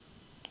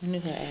I knew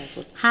her ass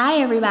was. Hi,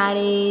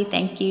 everybody.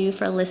 Thank you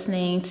for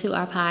listening to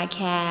our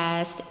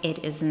podcast.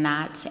 It is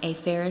not a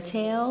fairy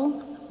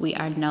tale. We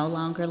are no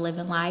longer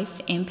living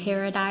life in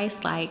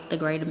paradise, like the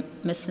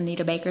great Miss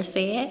Anita Baker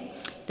said.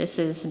 This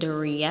is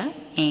Daria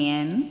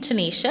and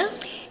Tanisha.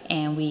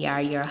 and we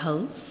are your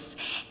hosts.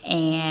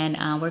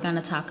 And we're going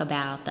to talk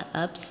about the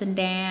ups and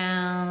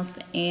downs,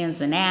 the ins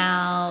and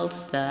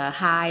outs, the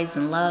highs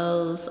and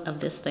lows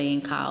of this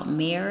thing called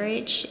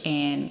marriage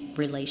and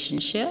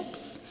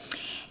relationships.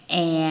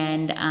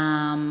 And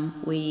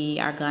we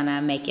are going to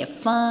make it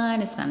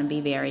fun. It's going to be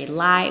very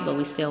light, but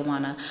we still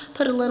want to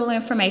put a little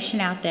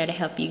information out there to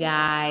help you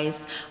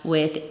guys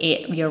with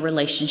your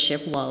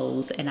relationship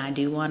woes. And I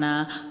do want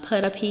to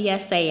put a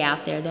PSA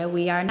out there that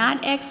we are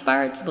not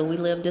experts, but we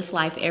live this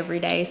life every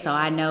day. So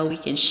I know we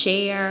can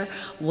share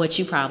what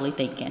you probably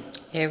thinking.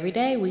 Every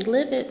day we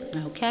live it.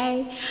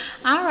 Okay.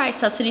 All right.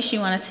 So Tanisha, you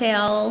want to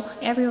tell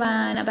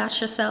everyone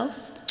about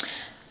yourself?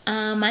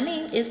 My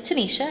name is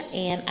Tanisha,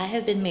 and I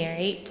have been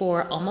married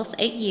for almost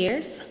 8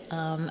 years.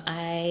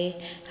 I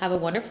have a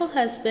wonderful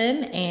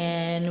husband,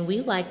 and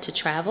we like to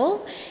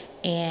travel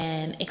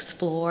and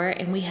explore,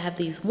 and we have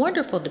these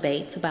wonderful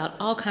debates about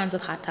all kinds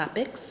of hot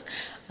topics.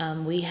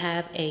 We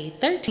have a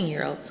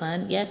 13-year-old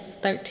son, yes,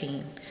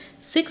 13,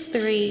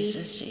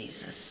 6'3",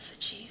 Jesus.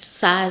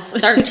 size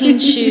 13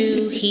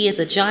 shoe. He is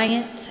a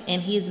giant,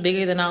 and he is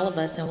bigger than all of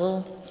us,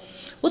 and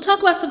We'll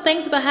talk about some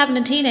things about having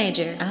a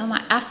teenager. Oh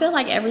my! I feel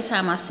like every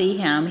time I see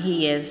him,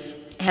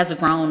 has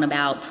grown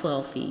about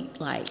 12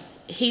 feet, like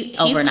He's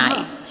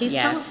overnight. tall. He's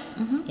yes,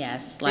 tall. Mm-hmm.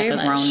 yes, like Very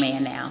a grown much.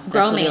 man now. That's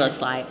Grown what he man.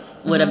 looks like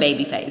with a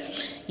baby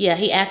face. Yeah,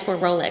 he asked for a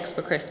Rolex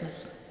for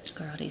Christmas.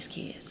 Girl, these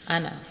kids. I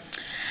know.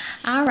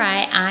 All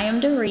right, I am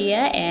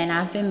Daria, and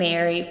I've been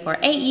married for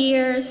 8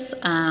 years.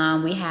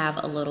 We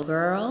have a little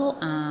girl.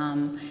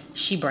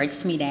 She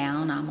breaks me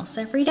down almost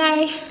every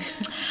day.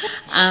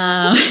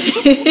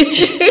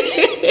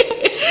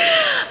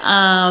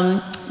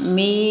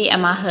 Me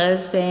and my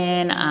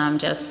husband,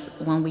 just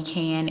when we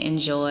can,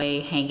 enjoy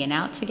hanging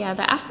out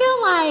together. I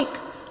feel like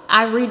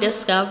I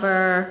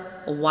rediscover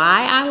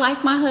why I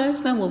like my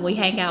husband when we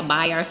hang out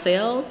by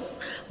ourselves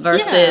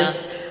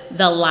versus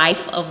the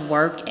life of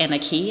work and a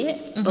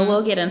kid. But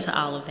we'll get into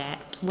all of that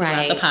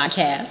throughout the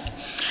podcast.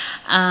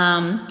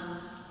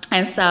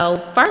 And so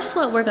first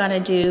what we're going to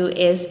do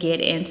is get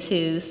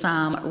into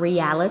some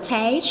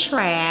reality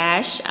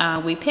trash.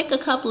 We pick a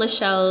couple of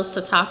shows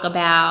to talk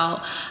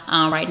about.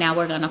 Right now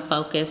we're going to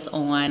focus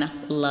on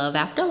Love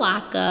After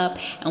Lockup,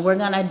 and we're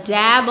going to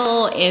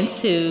dabble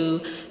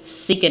into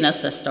Seeking a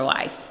Sister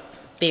Wife.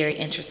 Very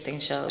interesting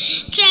show.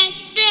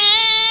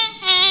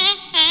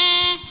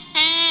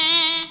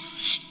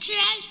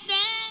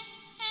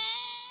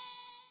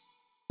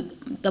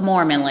 The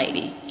Mormon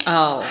lady.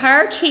 Oh.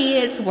 Her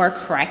kids were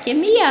cracking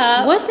me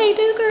up. What they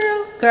do,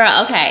 girl?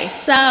 Girl, okay,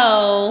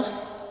 so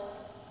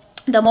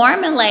the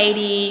Mormon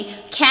lady,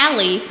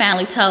 Callie,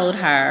 finally told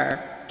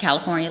her,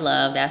 California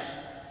Love,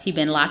 he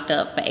been locked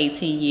up for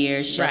 18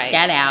 years, just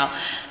got out.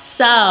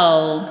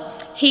 So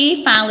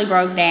he finally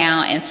broke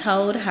down and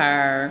told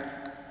her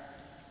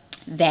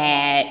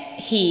that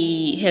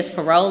his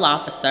parole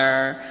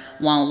officer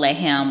won't let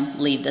him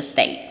leave the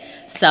state.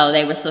 So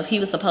he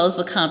was supposed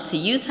to come to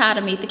Utah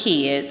to meet the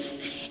kids,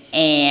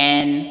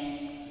 and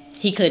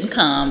he couldn't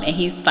come, and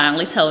he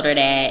finally told her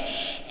that.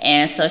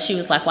 And so she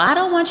was like, well, I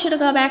don't want you to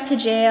go back to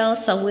jail,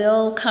 so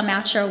we'll come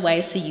out your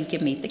way so you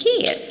can meet the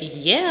kids.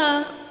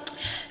 Yeah.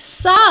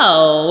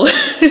 So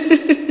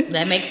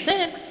that makes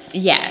sense.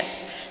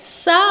 Yes.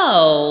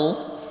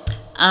 So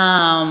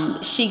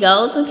she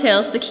goes and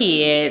tells the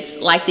kids,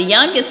 like the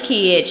youngest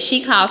kid,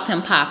 she calls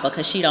him Papa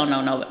because she don't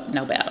know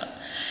no better.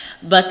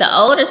 But the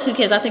older two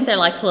kids, I think they're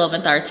like 12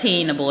 and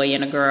 13, a boy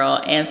and a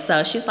girl. And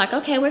so she's like,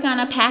 okay, we're going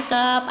to pack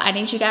up. I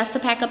need you guys to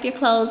pack up your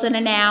clothes in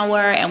an hour.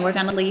 And we're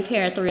going to leave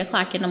here at 3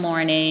 o'clock in the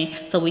morning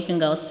so we can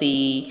go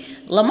see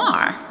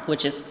Lamar,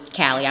 which is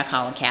Callie. I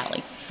call him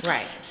Callie.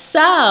 Right.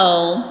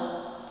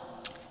 So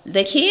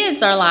the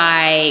kids are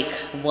like,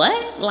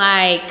 what?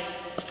 Like,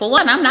 for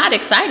one, I'm not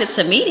excited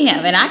to meet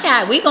him.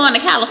 And we going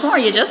to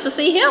California just to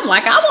see him.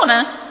 Like, I want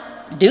to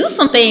do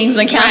some things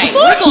in California.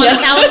 Right. We're going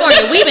to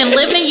California. We've been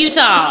living in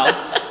Utah.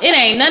 It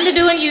ain't nothing to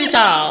do in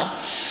Utah.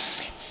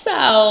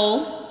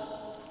 So,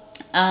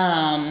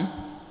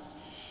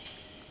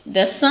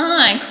 the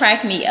son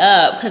cracked me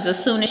up because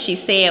as soon as she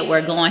said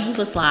we're going, he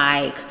was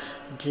like,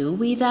 do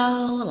we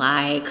though?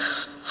 Like,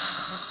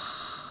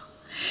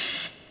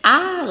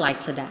 I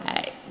like to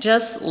die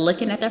just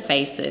looking at their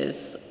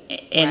faces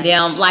and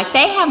them, like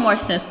they have more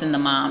sense than the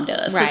mom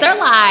does. Because they're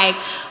like,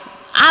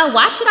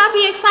 why should I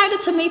be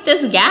excited to meet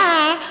this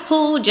guy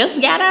who just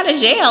got out of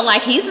jail?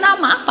 Like, he's not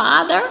my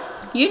father,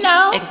 you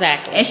know?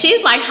 Exactly. And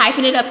she's like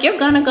hyping it up. You're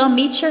going to go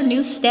meet your new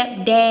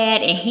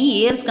stepdad, and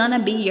he is going to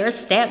be your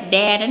stepdad.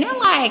 And they're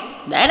like,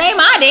 that ain't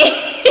my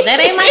daddy. That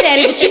ain't my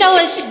daddy. But you know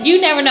what?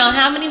 You never know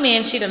how many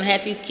men she done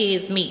had these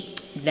kids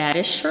meet. That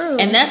is true.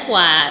 And that's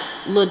why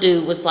little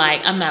dude was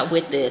like, I'm not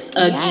with this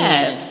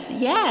again.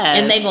 Yes.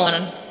 And they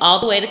going all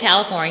the way to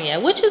California,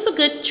 which is a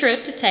good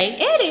trip to take.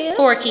 It is.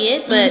 For a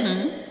kid, but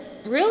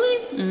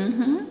Really?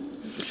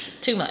 Mm-hmm. It's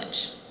too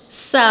much.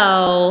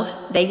 So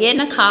they get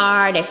in the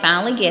car. They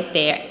finally get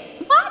there.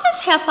 Why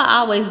does heifer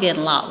always get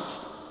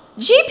lost?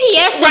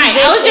 GPS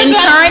exists in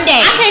current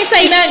day. I can't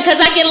say nothing because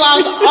I get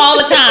lost all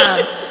the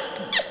time.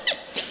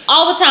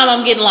 All the time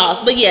I'm getting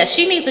lost. But yeah,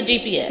 she needs a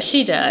GPS.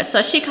 She does.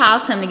 So she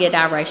calls him to get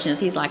directions.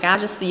 He's like,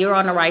 you're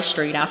on the right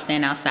street. I'll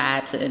stand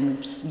outside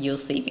and you'll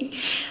see me.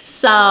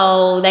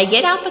 So they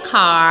get out the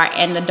car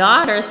and the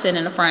daughter's sitting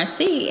in the front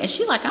seat. And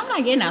she's like, I'm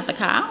not getting out the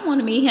car. I don't want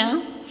to meet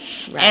him.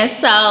 Right. And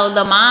so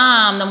the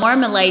mom, the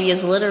Mormon lady,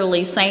 is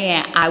literally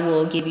saying, I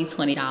will give you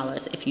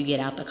 $20 if you get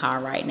out the car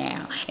right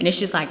now. And then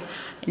she's like,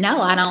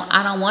 no, I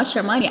don't want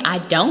your money. I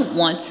don't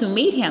want to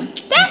meet him.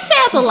 That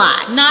says a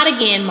lot. Not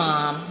again,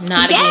 Mom.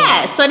 Not again.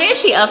 Yeah. So then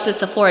she upped it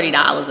to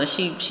 $40 and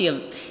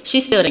she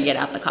still didn't get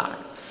out the car.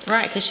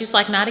 Right, because she's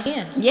like, not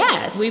again.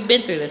 Yes. We've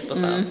been through this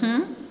before.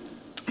 Mm-hmm.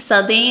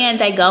 So then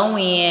they go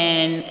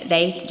in,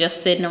 they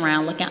just sitting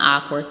around looking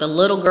awkward. The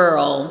little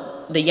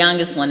girl, the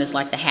youngest one, is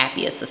like the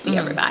happiest to see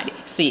everybody,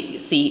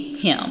 see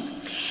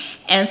him.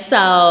 And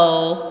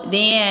so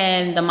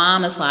then the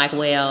mom is like,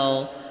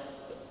 well,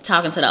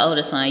 talking to the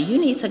older son, you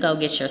need to go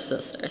get your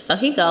sister. So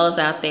he goes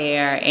out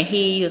there and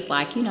he is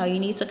like, you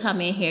need to come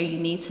in here. You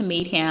need to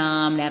meet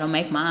him. That'll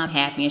make Mom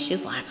happy. And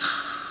she's like,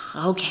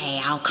 okay,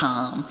 I'll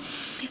come.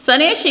 So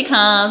then she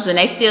comes and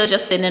they still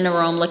just sitting in the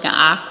room looking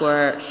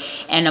awkward.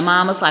 And the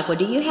mom was like, well,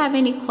 do you have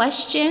any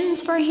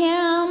questions for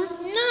him?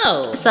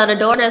 No. So the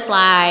daughter's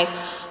like,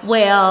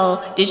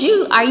 well,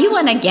 are you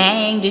in a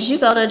gang? Did you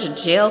go to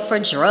jail for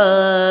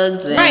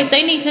drugs? And right,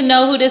 they need to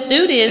know who this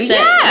dude is.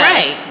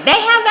 Right. They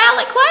have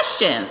valid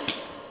questions.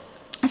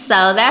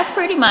 So that's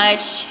pretty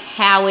much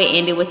how it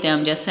ended with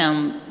them, just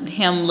him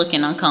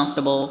looking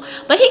uncomfortable.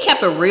 But he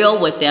kept it real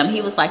with them.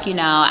 He was like,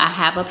 I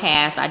have a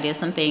past. I did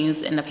some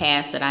things in the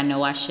past that I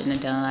know I shouldn't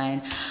have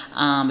done.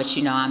 But,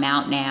 I'm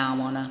out now. I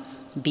want to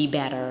be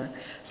better.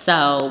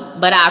 So,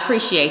 but I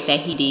appreciate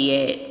that he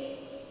did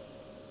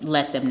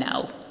let them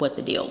know what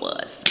the deal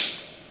was.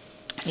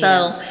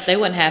 So they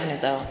wasn't having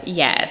it though.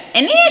 Yes.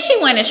 And then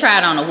she went and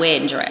tried on a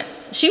wedding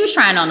dress. She was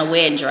trying on a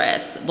wedding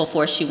dress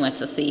before she went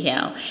to see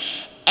him.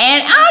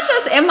 And I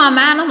just, in my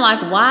mind, I'm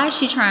like, why is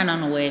she trying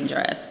on a wedding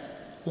dress?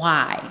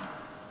 Why?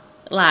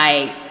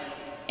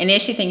 And then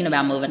she thinking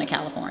about moving to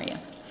California.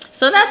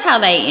 So that's how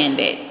they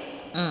ended.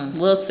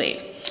 We'll see.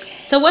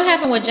 So what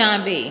happened with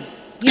John B?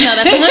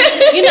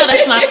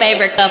 That's my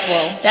favorite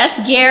couple.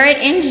 That's Garrett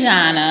and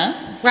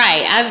Jana.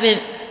 Right. I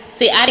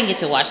didn't get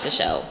to watch the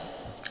show.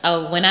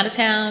 I went out of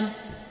town.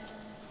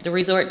 The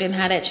resort didn't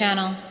have that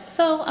channel.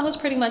 So I was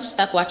pretty much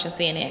stuck watching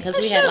CNN because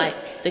we had like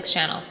 6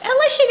 channels. At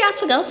least you got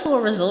to go to a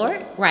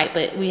resort. Right,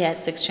 but we had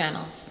 6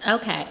 channels.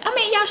 Okay. I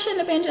mean, y'all shouldn't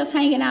have been just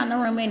hanging out in the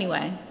room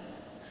anyway.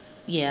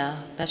 Yeah,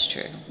 that's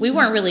true. We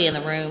weren't really in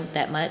the room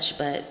that much,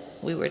 but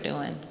we were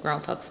doing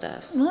grown folk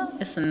stuff. Well,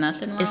 it's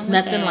nothing wrong It's with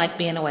nothing that. like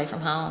being away from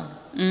home.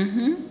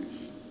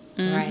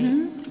 Right.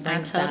 I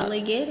Brings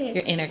totally out get it.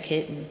 your inner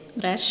kitten.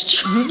 That's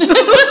true.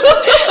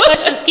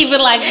 Let's just keep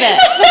it like that.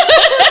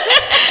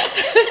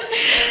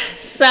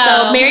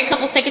 So married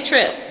couples take a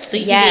trip. So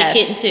you can be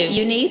a kitten too.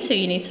 You need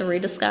to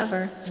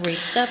rediscover.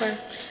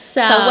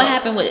 So what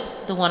happened with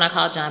the one I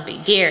called John B?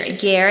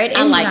 Garrett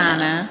and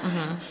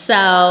Jana.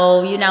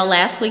 So,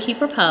 last week he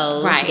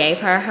proposed. Right. Gave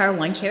her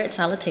 1 carat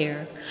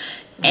solitaire.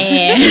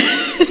 And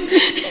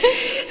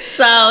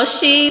so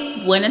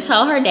she went and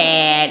told her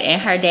dad. And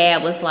her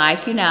dad was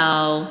like,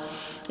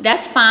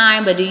 that's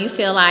fine, but do you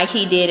feel like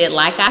he did it,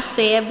 like I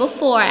said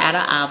before, out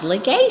of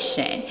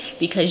obligation?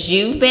 Because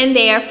you've been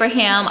there for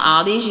him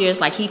all these years,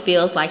 like he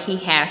feels like he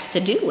has to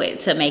do it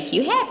to make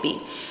you happy.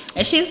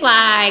 And she's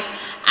like,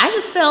 I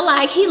just feel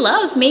like he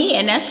loves me,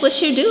 and that's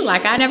what you do.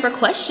 Like, I never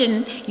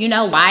question,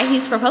 why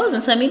he's proposing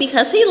to me,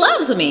 because he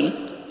loves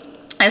me.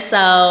 And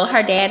so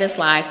her dad is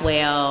like,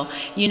 well,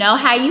 you know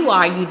how you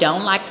are. You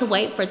don't like to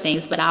wait for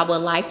things, but I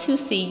would like to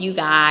see you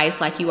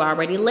guys like you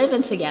already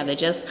living together.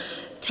 Just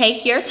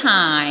take your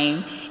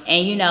time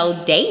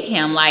and, date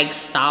him, like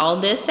stall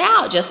this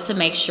out just to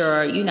make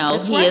sure, he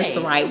is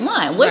the right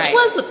one, which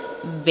was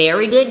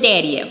very good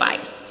daddy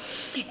advice.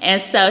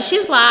 And so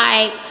she's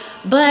like,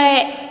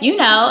 but,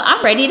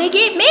 I'm ready to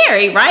get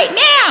married right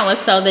now. And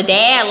so the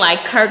dad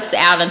like kirks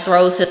out and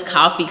throws his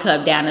coffee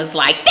cup down and is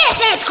like,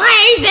 this is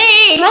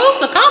crazy.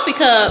 Throws a coffee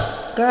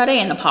cup. Girl,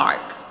 they in the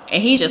park.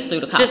 And he just threw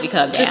the coffee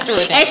cup down. Just threw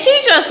it down. And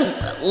she just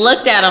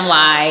looked at him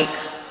like,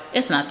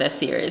 it's not that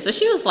serious. And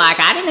she was like,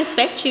 I didn't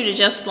expect you to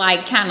just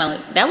like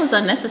that was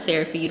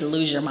unnecessary for you to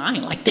lose your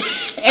mind like that.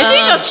 And she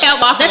just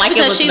kept walking like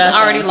it was she's nothing.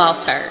 already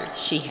lost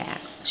hers. She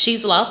has.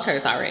 She's lost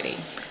hers already.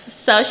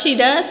 So she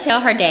does tell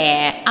her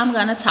dad, I'm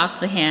going to talk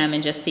to him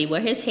and just see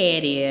where his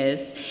head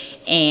is.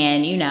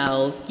 And, you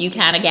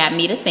kind of got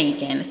me to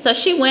thinking. So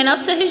she went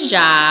up to his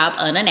job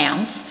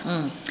unannounced.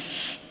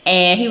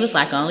 And he was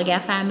like, I only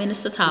got 5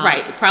 minutes to talk.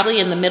 Right, probably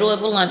in the middle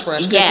of a lunch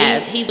rush.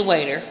 Yes. He's a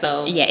waiter,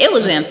 so. Yeah, it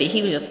was empty.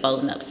 He was just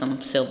folding up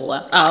some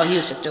silverware. Oh, he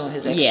was just doing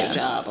his extra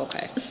job.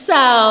 Okay.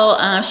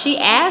 So she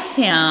asked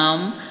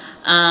him,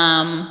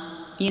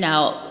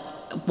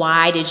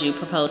 why did you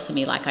propose to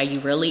me? Like, are you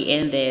really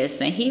in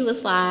this? And he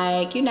was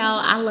like,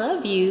 I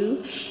love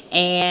you.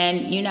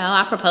 And,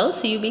 I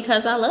proposed to you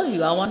because I love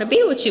you. I want to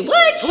be with you.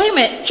 What? Wait a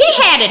minute. He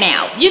had it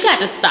out. You got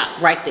to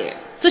stop right there.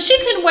 So she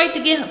couldn't wait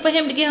for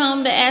him to get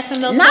home to ask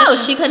him those questions? No,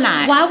 she could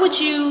not. Why would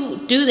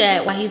you do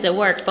that while he's at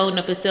work folding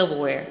up his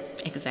silverware?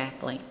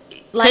 Exactly.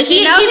 Because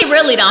he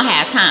really don't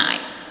have time.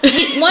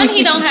 One,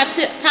 he don't have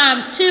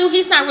time. Two,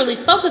 he's not really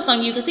focused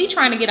on you because he's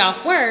trying to get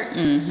off work.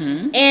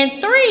 Mm-hmm.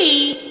 And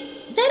three,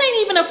 that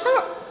ain't even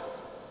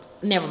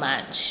never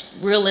mind.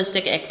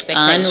 Realistic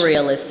expectations.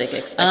 Unrealistic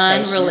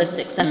expectations.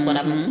 Unrealistic. That's what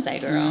I meant to say,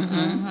 girl.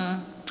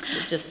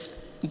 Just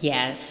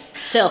yes,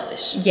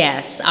 selfish.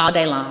 Yes, all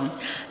day long.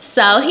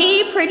 So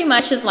he pretty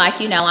much is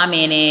like, I'm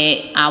in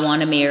it. I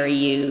want to marry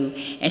you.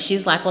 And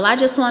she's like, well, I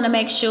just want to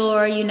make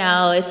sure,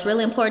 it's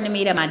really important to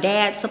me that my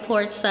dad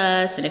supports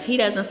us. And if he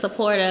doesn't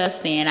support us,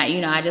 then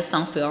I just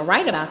don't feel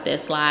right about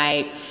this.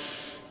 Like,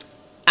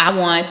 I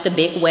want the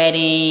big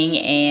wedding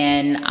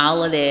and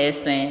all of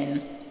this.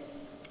 And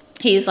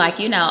he's like,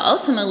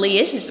 ultimately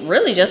it's just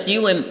really just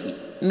you and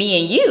me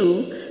and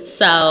you.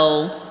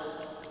 So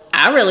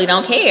I really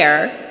don't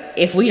care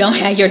if we don't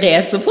have your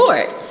dad's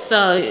support.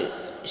 So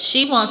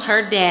she wants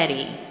her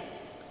daddy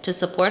to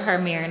support her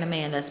marrying a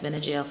man that's been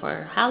in jail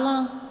for how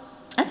long?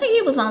 I think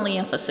he was only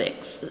in for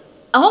 6.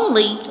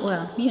 Only?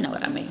 Well, you know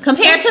what I mean.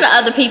 Compared to the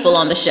other people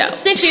on the show.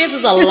 6 years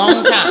is a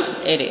long time.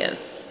 It is.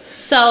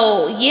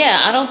 So,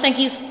 yeah, I don't think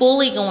he's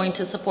fully going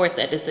to support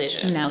that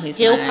decision. No,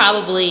 He'll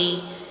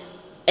probably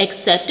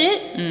accept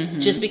it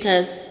just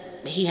because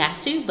he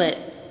has to, but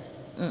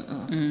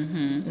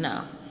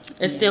no.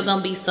 There's still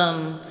going to be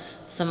some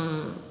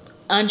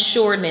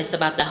unsureness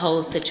about the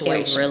whole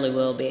situation. It really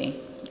will be.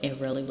 It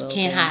really will.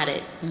 Can't hide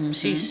it.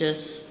 She's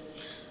just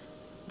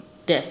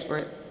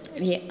desperate.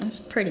 Yeah,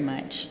 pretty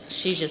much.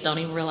 She just don't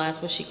even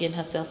realize what she's getting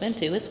herself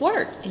into. It's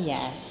work.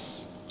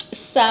 Yes.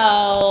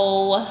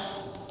 So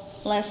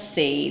let's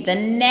see. The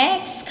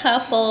next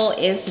couple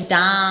is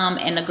Dom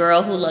and the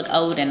girl who looked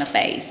old in the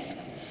face.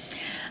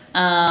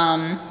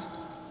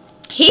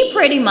 He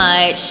pretty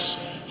much,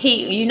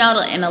 in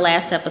the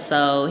last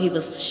episode,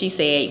 she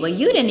said, well,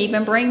 you didn't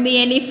even bring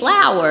me any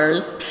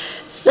flowers.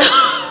 So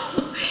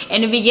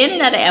in the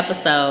beginning of the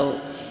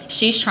episode,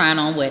 she's trying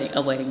on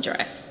a wedding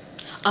dress.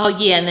 Oh,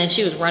 yeah, and then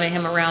she was running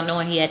him around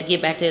knowing he had to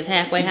get back to his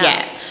halfway house.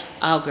 Yes.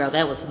 Oh, girl,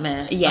 that was a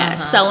mess. Yeah.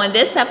 So in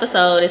this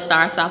episode, it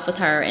starts off with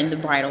her in the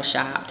bridal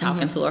shop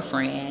talking to her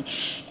friend.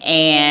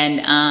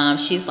 And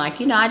she's like,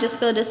 I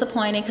just feel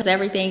disappointed because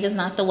everything is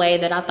not the way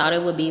that I thought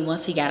it would be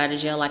once he got out of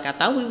jail. Like, I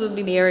thought we would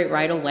be married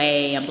right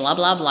away and blah,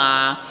 blah,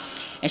 blah.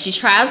 And she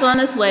tries on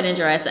this wedding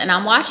dress. And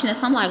I'm watching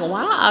this. I'm like,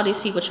 why are all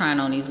these people trying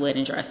on these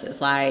wedding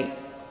dresses? Like,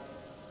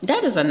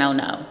 that is a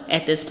no-no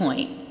at this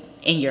point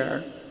in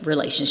your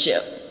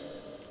relationship.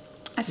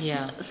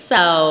 Yeah.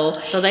 So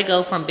they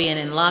go from being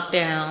in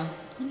lockdown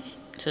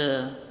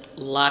to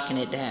locking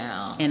it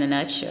down. In a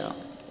nutshell.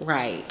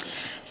 Right.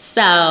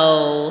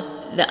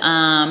 So they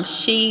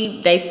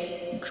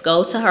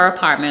go to her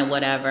apartment,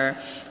 whatever,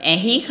 and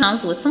he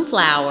comes with some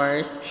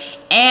flowers.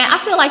 And I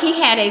feel like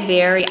he had a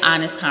very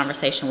honest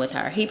conversation with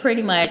her. He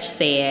pretty much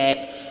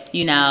said,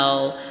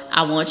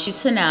 I want you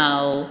to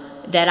know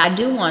that I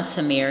do want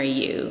to marry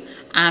you.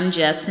 I'm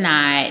just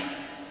not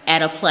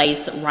at a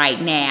place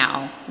right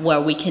now where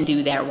we can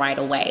do that right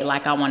away.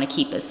 Like, I want to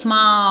keep it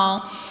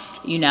small,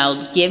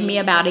 give me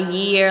about a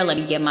year, let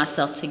me get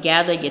myself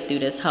together, get through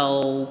this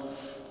whole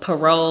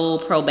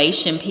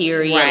probation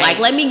period. Right. Like,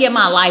 let me get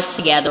my life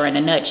together in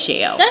a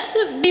nutshell. That's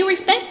to be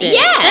respected.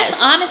 Yes.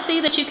 That's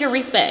honesty that you can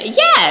respect.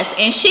 Yes.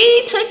 And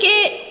she took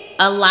it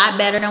a lot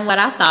better than what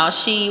I thought.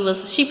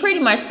 She pretty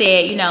much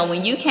said,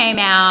 when you came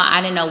out, I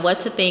didn't know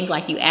what to think.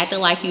 Like, you acted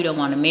like you don't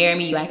want to marry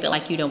me. You acted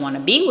like you don't want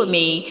to be with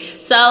me.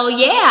 So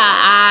yeah,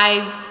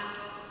 I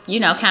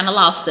kind of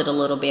lost it a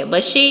little bit,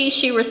 but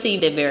she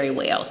received it very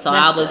well. So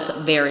I was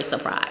very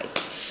surprised.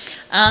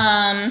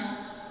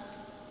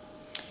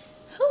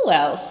 Who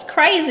else?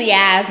 Crazy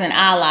Eyes and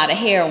Allah, the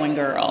heroin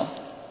girl.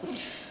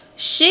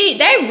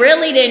 They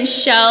really didn't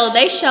show.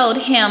 They showed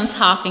him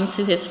talking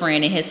to his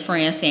friend, and his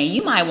friend saying,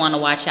 you might want to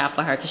watch out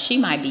for her because she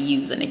might be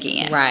using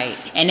again. Right.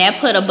 And that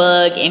put a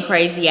bug in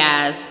Crazy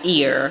Eyes'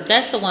 ear.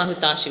 That's the one who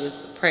thought she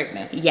was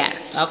pregnant.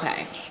 Yes.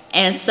 Okay.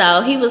 And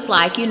so he was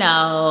like,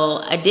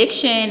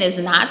 addiction is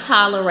not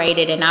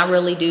tolerated, and I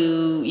really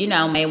do,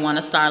 may want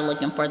to start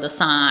looking for the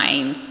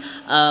signs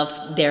of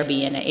there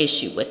being an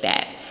issue with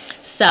that.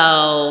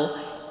 So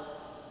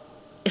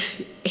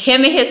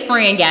him and his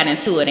friend got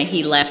into it, and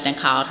he left and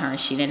called her, and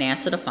she didn't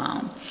answer the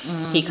phone.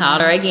 He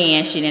called her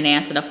again, she didn't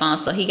answer the phone.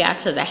 So he got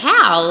to the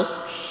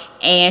house,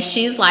 and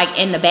she's like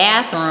in the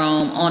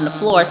bathroom on the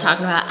floor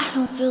talking about, I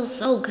don't feel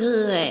so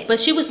good. But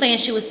she was saying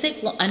she was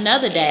sick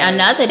another day.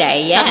 Another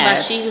day, yes. Talking about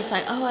she was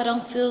like, oh, I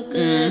don't feel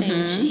good.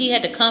 And he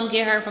had to come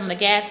get her from the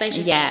gas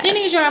station. Yes. Didn't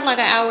he drive like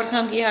an hour to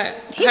come get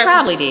her? He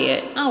probably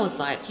did. I was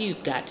like, you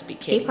got to be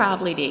kidding. He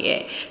probably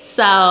did.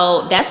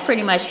 So that's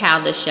pretty much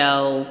how the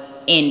show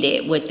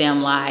ended, with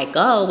them like,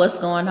 oh, what's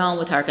going on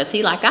with her? Because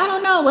he like, I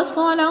don't know what's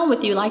going on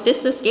with you. Like,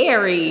 this is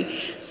scary.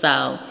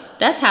 So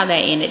that's how that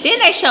ended. Then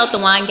they showed the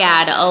one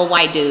guy, the old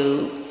white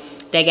dude,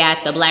 that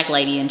got the black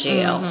lady in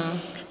jail.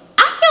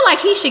 I feel like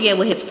he should get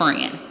with his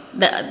friend,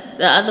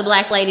 the other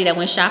black lady that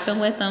went shopping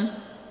with him.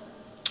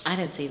 I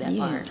didn't see that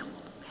part. Okay,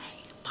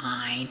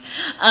 fine.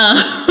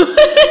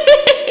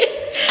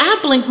 I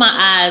blink my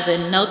eyes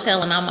and no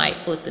telling I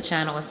might flip the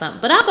channel or something.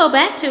 But I'll go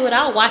back to it.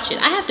 I'll watch it.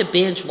 I have to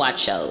binge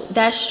watch shows.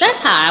 That's true. That's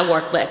how I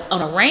work best.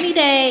 On a rainy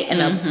day and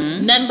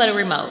nothing but a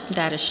remote.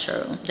 That is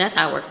true. That's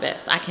how I work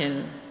best. I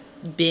can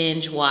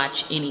binge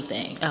watch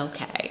anything.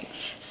 Okay.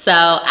 So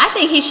I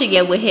think he should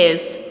get with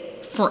his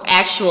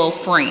actual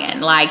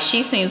friend. Like,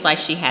 she seems like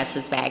she has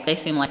his back. They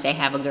seem like they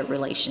have a good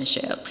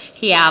relationship.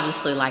 He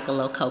obviously like a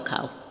little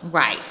Coco.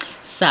 Right.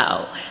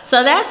 So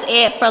that's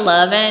it for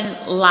Love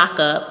and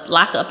Lockup.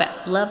 Love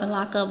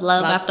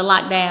after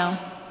lockdown.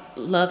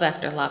 Love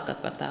after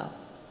lockup, I thought.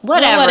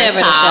 Whatever it's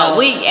the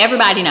called. show.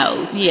 Everybody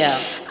knows. Yeah.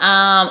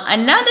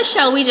 Another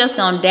show we just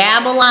gonna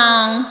dabble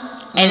on,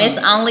 and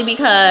it's only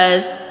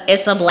because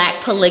it's a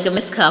black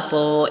polygamous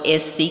couple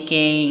is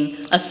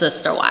seeking a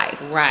sister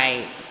wife.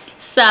 Right.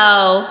 So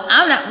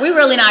we're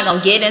really not gonna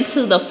get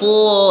into the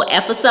full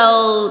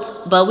episodes,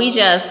 but we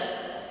just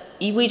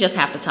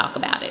have to talk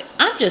about it.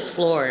 I'm just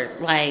floored.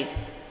 Like,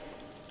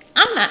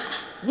 I'm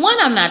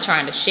not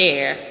trying to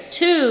share.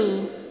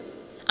 Two,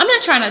 I'm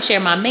not trying to share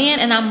my man,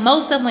 and I'm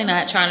most definitely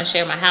not trying to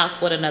share my house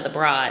with another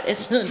broad.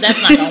 That's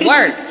not gonna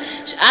work.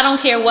 I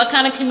don't care what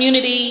kind of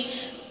community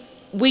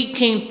we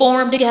can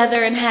form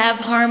together and have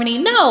harmony.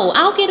 No,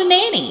 I'll get a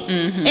nanny,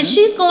 and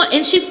she's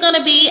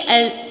gonna be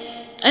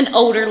an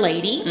older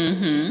lady.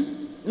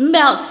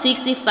 About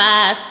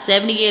 65,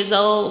 70 years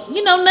old.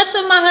 You know,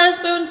 nothing my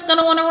husband's going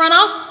to want to run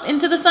off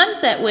into the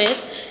sunset with.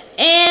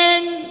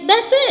 And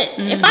that's it.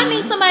 If I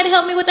need somebody to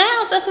help me with the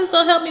house, that's who's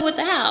going to help me with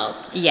the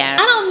house. Yes.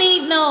 I don't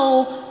need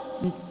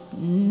no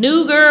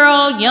new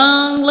girl,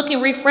 young,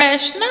 looking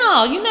refreshed.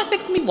 No, you're not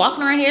fixing me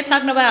walking around here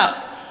talking about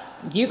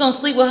you're going to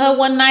sleep with her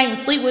one night and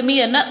sleep with me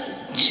another.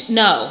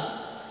 No.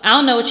 I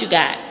don't know what you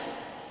got.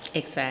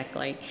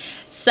 Exactly.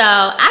 So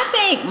I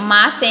think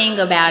my thing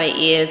about it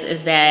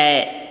is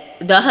that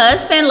the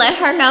husband let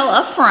her know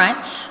up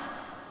front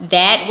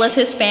that was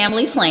his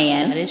family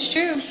plan. That is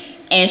true.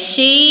 And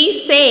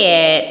she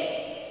said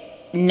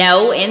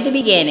no in the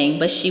beginning,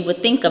 but she would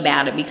think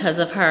about it because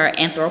of her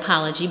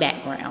anthropology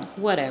background.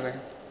 Whatever.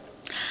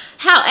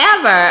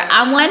 However,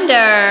 I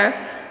wonder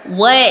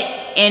what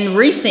in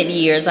recent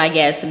years, I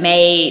guess,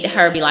 made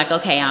her be like,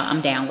 okay,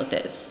 I'm down with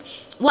this.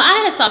 Well,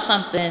 I saw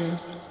something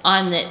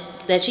on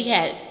that she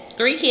had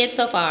 3 kids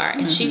so far,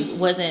 and she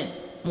wasn't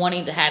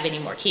wanting to have any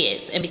more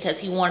kids, and because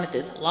he wanted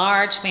this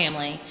large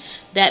family,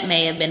 that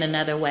may have been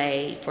another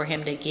way for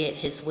him to get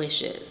his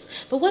wishes.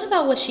 But what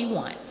about what she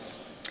wants?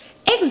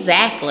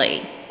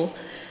 Exactly. I don't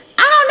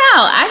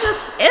know.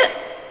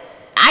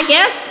 I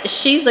guess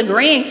she's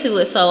agreeing to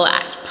it, so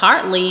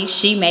partly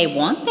she may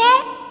want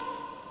that.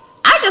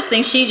 I just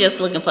think she's just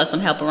looking for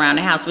some help around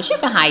the house, but you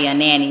can hire a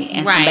nanny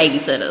and some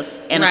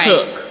babysitters and a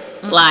cook.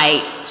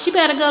 Like, she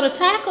better go to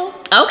Tackle.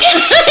 Okay.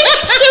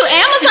 Shoot,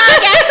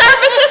 Amazon got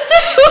services too.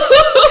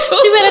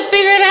 She better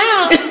figure it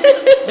out.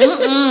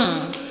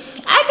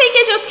 I think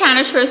it just kind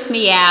of trips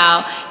me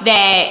out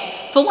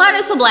that, for one,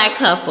 it's a black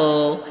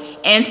couple,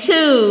 and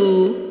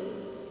two,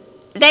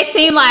 they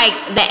seem like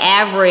the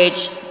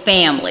average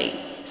family.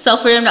 So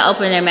for them to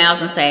open their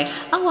mouths and say,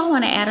 oh, I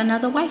want to add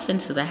another wife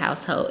into the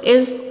household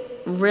is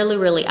really,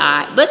 really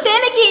odd. But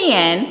then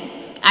again,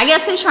 I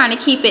guess they're trying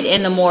to keep it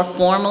in the more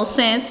formal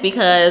sense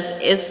because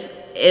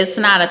it's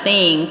not a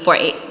thing for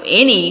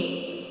anybody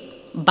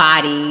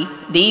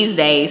these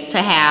days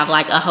to have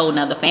like a whole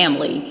nother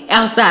family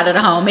outside of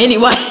the home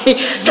anyway.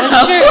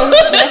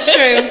 That's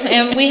true.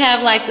 And we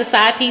have like the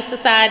Side Piece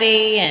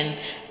Society and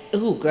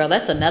ooh, girl,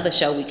 that's another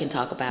show we can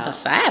talk about. The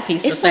Side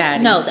Piece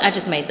Society. Like, no, I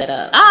just made that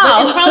up. Oh.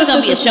 But it's probably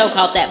gonna be a show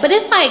called that. But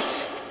it's like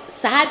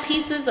side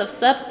pieces of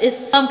stuff. It's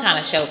some kind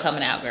of show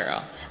coming out,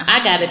 girl.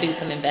 I got to do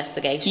some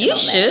investigation. You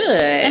should.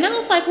 And I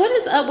was like, what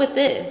is up with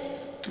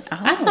this? Oh.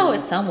 I saw it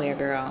somewhere,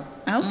 girl.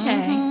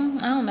 Okay. I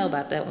don't know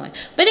about that one.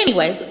 But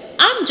anyways,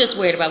 I'm just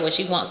worried about what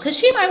she wants. Because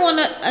she might want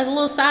a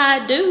little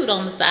side dude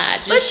on the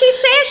side. But she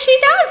said she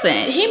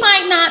doesn't. He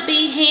might not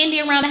be handy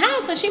around the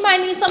house. And she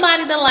might need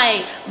somebody to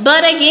like.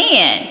 But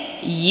again,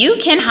 you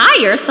can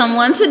hire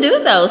someone to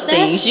do those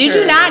things. You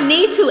do not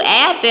need to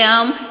add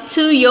them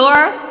to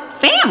your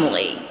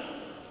family.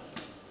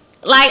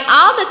 Like,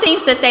 all the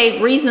things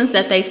reasons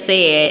that they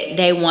said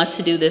they want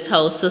to do this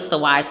whole sister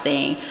wives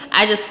thing,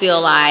 I just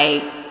feel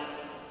like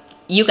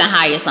you can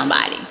hire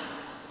somebody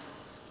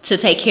to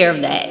take care of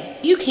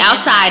that. You can.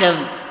 Outside of,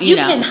 you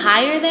know. You can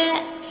hire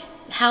that.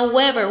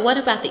 However, what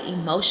about the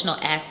emotional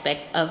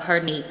aspect of her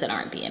needs that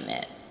aren't being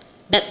met?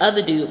 That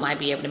other dude might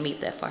be able to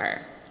meet that for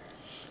her.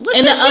 Well,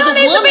 and the other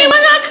needs to be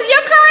with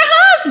your current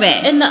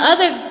husband. And the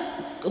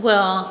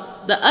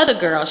other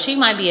girl, she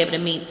might be able to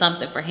meet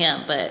something for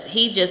him, but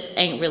he just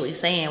ain't really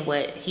saying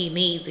what he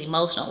needs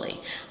emotionally.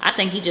 I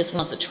think he just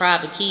wants a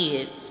tribe of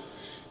kids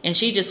and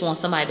she just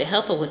wants somebody to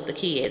help her with the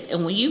kids.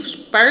 And when you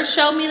first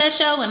showed me that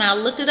show and I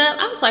looked it up,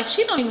 I was like,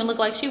 she don't even look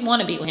like she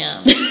want to be with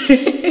him.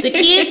 The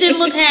kids didn't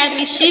look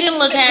happy. She didn't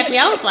look happy.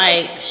 I was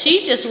like,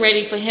 she just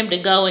ready for him to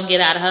go and get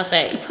out of her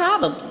face.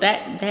 Probably.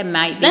 That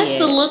might be That's it.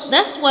 the look.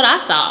 That's what I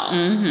saw.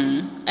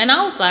 Mm-hmm. And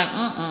I was like,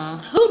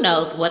 who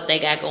knows what they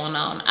got going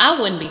on. I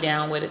wouldn't be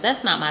down with it.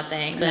 That's not my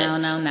thing. But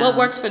No. what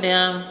works for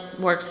them,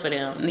 works for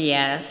them.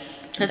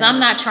 Yes. Because I'm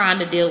not trying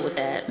to deal with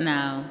that.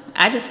 No.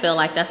 I just feel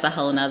like that's a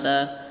whole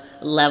nother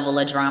level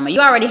of drama. You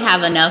already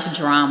have enough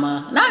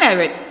drama.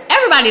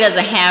 Everybody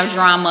doesn't have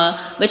drama,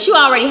 but you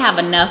already have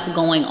enough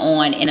going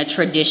on in a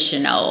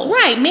traditional.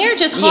 Right,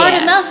 marriage is hard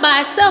enough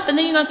by itself, and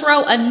then you're gonna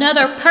throw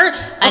another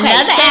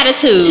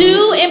attitude.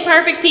 Two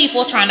imperfect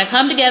people trying to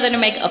come together to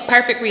make a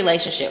perfect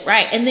relationship,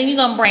 right? And then you're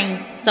gonna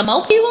bring some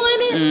old people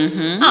in it.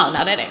 Mm-hmm. Oh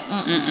no, that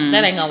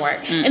ain't gonna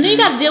work. Mm-mm. And then you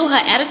gotta deal with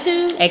her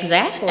attitude.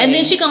 Exactly. And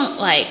then she gonna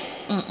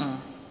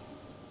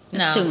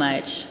It's too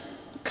much.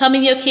 Come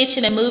in your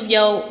kitchen and move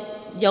your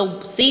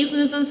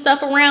seasonings and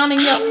stuff around in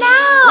your. I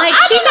know. Like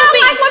I she do not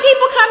like when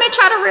people come and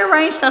try to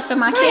rearrange stuff in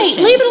my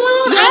kitchen. Leave it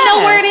alone. Yes. I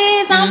know where it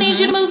is. I don't need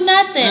you to move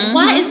nothing.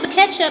 Why is the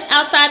ketchup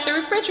outside the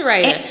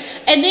refrigerator?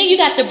 And then you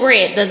got the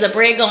bread. Does the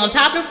bread go on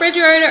top of the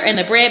refrigerator and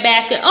the bread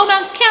basket on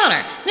the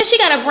counter? Then she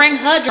got to bring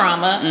her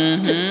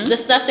drama to the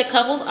stuff that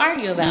couples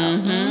argue about.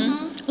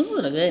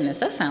 Ooh, the goodness.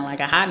 That sounds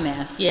like a hot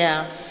mess.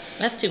 Yeah.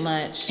 That's too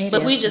much. It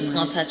But we is just too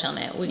going much. to touch on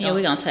that. We're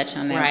going to touch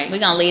on that. Right. We're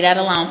going to leave that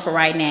alone for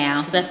right now.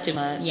 Because that's too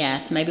much.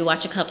 Yes. Maybe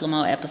watch a couple of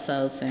more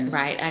episodes and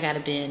Right. I got to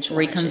binge.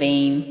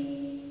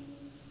 reconvene.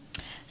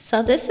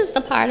 So this is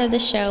the part of the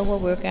show where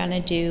we're going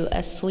to do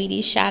a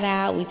sweetie shout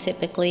out. We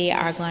typically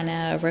are going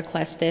to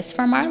request this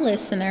from our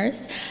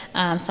listeners.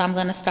 So I'm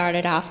going to start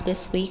it off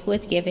this week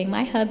with giving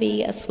my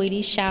hubby a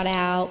sweetie shout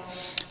out.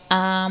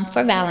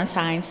 For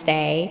Valentine's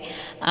Day.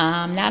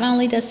 Not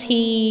only does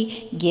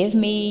he give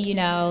me,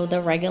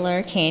 the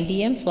regular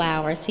candy and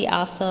flowers, he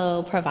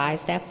also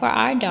provides that for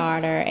our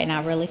daughter, and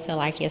I really feel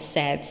like it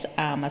sets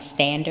a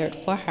standard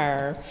for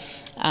her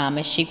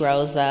as she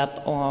grows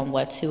up on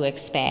what to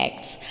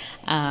expect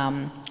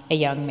a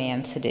young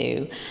man to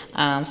do.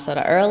 So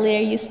the earlier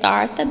you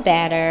start, the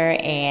better,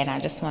 and I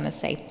just want to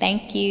say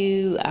thank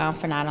you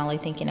for not only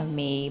thinking of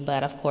me,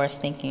 but of course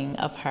thinking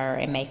of her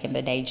and making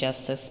the day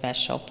just as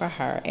special for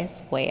her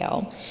as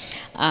well.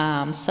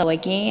 So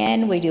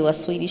again, we do a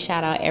sweetie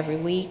shout out every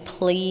week.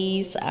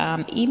 Please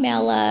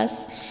email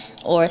us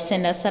or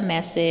send us a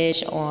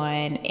message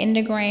on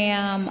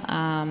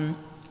Instagram,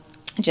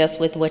 just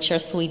with what your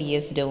sweetie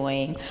is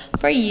doing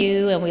for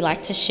you, and we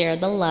like to share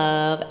the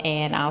love,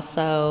 and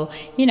also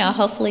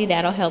hopefully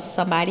that'll help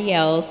somebody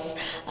else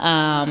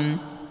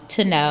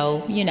to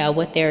know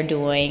what they're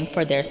doing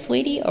for their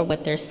sweetie or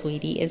what their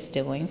sweetie is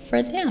doing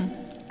for them.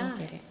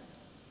 Okay.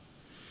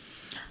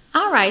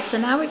 All right, so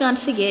now we're going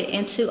to get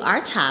into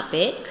our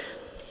topic.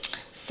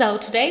 So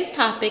today's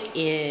topic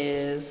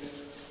is,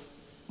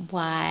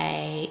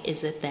 why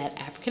is it that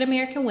African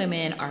American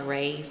women are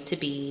raised to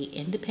be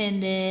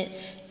independent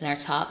and are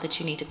taught that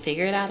you need to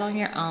figure it out on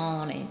your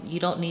own and you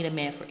don't need a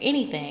man for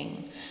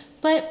anything?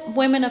 But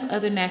women of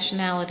other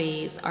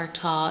nationalities are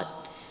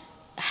taught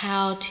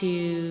how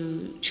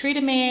to treat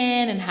a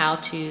man and how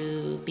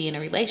to be in a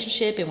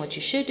relationship and what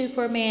you should do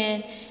for a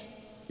man.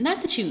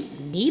 Not that you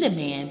need a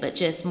man, but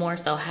just more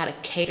so how to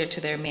cater to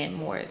their men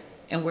more.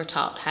 And we're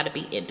taught how to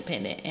be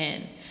independent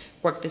and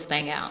work this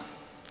thing out.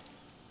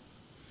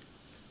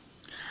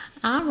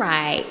 All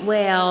right.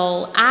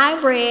 Well, I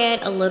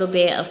read a little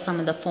bit of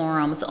some of the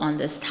forums on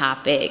this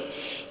topic,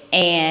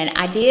 and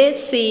I did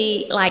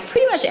see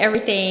pretty much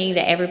everything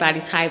that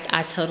everybody typed.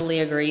 I totally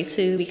agree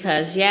to,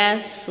 because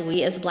yes,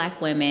 we as Black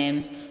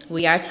women,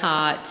 we are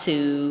taught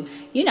to,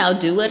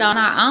 do it on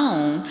our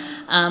own.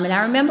 And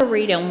I remember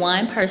reading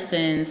one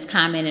person's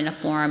comment in a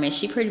forum, and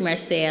she pretty much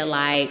said,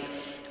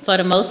 for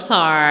the most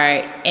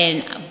part,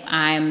 and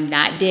I'm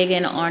not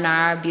digging on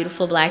our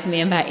beautiful Black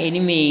men by any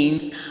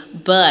means,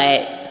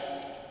 but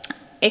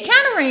it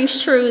kind of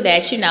rings true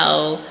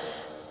that,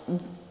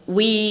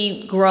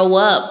 we grow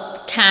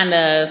up kind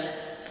of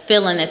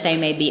feeling that they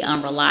may be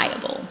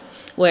unreliable.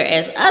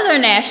 Whereas other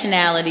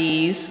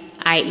nationalities,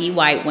 i.e.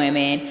 white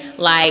women,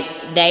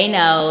 they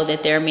know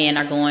that their men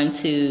are going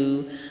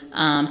to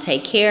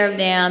take care of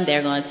them.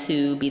 They're going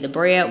to be the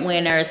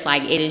breadwinners.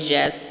 It is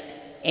just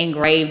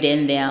engraved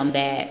in them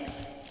that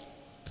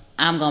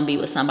I'm going to be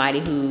with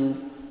somebody who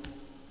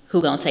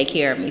going to take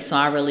care of me. So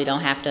I really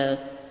don't have to,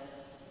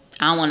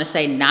 I don't want to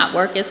say not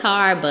work as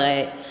hard,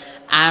 but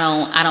I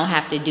don't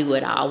have to do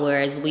it all.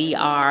 Whereas we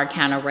are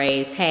kind of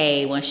raised,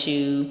 hey, once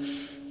you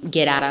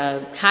get out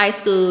of high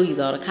school, you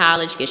go to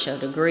college, get your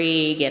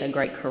degree, get a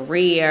great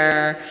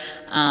career,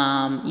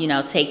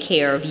 take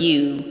care of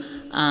you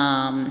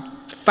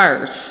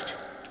first.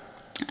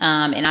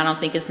 And I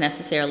don't think it's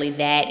necessarily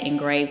that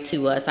engraved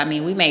to us. I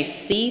mean, we may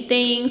see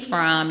things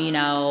from,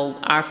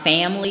 our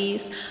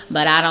families,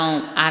 but I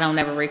don't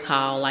ever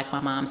recall like my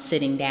mom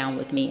sitting down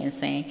with me and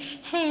saying,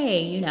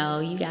 hey, you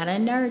gotta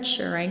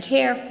nurture and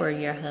care for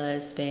your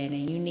husband,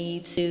 and you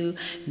need to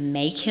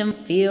make him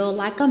feel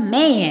like a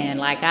man.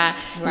 Like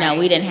no,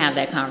 we didn't have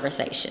that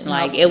conversation.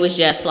 Like, it was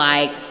just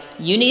like,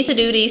 you need to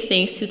do these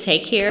things to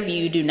take care of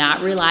you. Do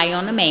not rely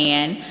on a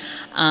man.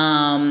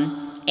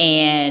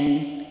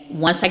 And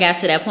once I got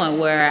to that point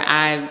where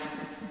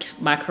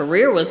my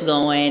career was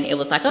going, it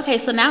was like, okay,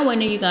 so now when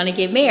are you going to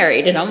get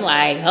married? And I'm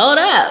like, hold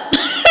up.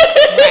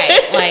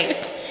 Right.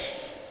 Like,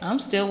 I'm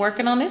still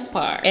working on this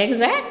part.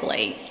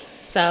 Exactly.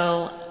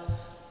 So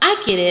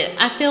I get it.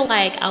 I feel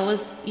like I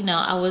was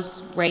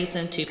raised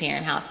in a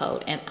 2-parent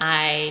household, and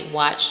I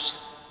watched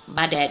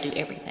my dad do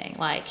everything.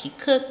 Like, he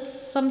cooks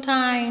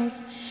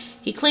sometimes,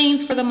 he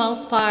cleans for the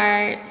most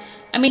part.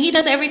 I mean, he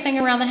does everything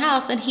around the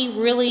house, and he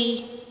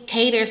really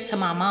caters to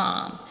my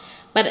mom.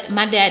 But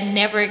my dad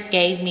never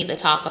gave me the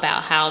talk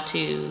about how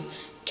to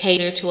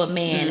cater to a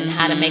man and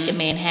how to make a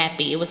man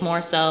happy. It was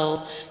more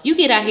so, you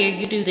get out here,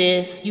 you do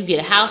this, you get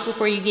a house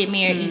before you get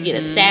married, you get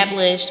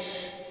established,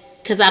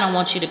 because I don't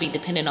want you to be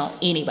dependent on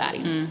anybody.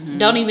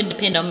 Don't even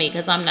depend on me,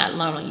 because I'm not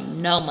loaning you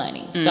no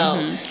money. So,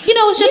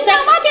 it's just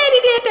that. My daddy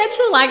did that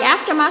too. Like,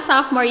 after my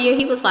sophomore year,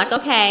 he was like,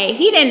 okay,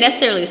 he didn't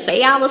necessarily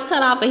say I was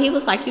cut off, but he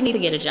was like, you need to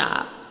get a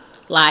job.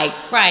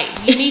 Like, right.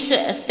 You need to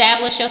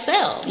establish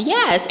yourself.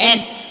 Yes.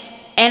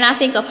 And I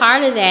think a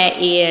part of that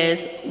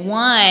is,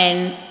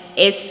 one,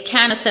 it's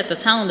kind of set the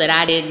tone that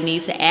I didn't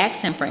need to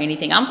ask him for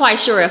anything. I'm quite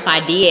sure if I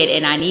did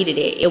and I needed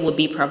it, it would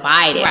be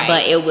provided. Right.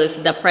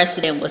 But the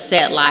precedent was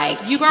set, like,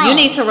 you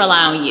need to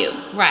rely on you.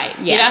 Right.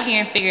 Yes. Get out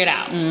here and figure it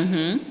out.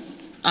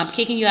 I'm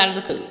kicking you out of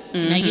the coop.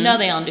 Now,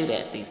 they don't do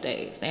that these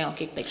days. They don't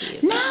kick their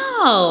kids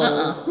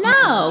out.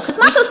 No. Because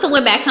my sister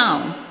went back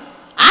home.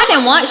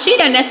 She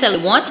didn't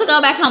necessarily want to go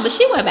back home, but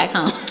she went back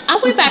home. I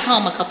went back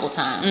home a couple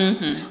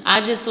times.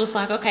 I just was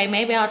like, okay,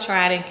 maybe I'll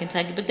try it in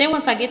Kentucky. But then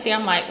once I get there,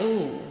 I'm like,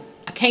 ooh,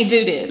 I can't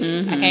do this.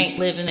 I can't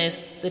live in this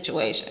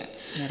situation.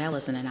 Yeah, that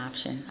wasn't an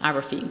option. I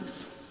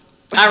refuse.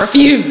 I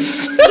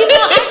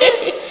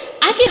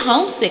get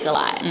homesick a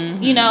lot,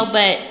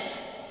 but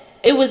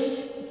it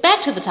was,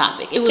 back to the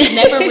topic, it was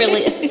never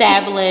really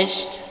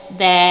established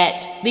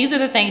that these are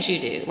the things you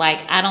do. Like,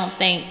 I don't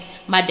think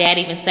my dad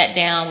even sat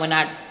down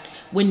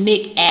when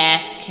Nick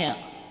asked him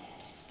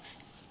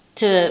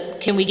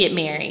can we get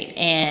married,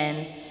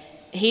 and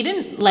he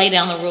didn't lay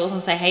down the rules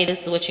and say, hey,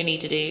 this is what you need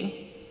to do.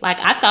 Like,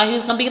 I thought he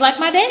was gonna be like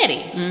my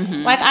daddy.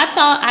 Like, I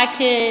thought I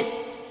could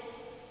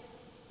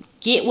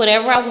get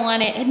whatever I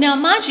wanted. Now,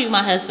 mind you,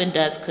 my husband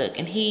does cook,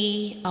 and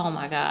he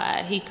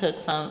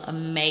cooks some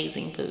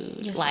amazing food.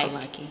 You're so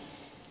lucky.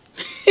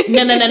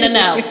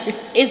 No.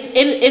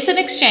 It's an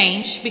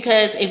exchange,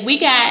 because if we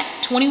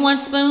got 21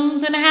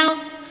 spoons in the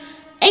house,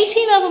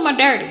 18 of them are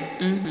dirty.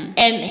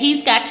 And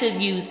he's got to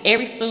use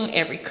every spoon,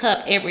 every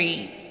cup,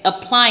 every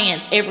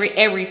appliance,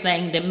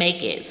 everything to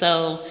make it.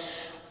 So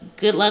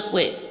good luck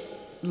with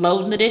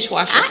loading the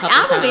dishwasher a couple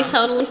times. I would be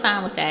totally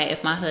fine with that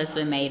if my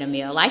husband made a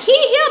meal. Like,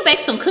 he'll bake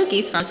some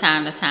cookies from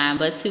time to time,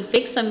 but to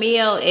fix a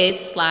meal,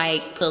 it's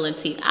like pulling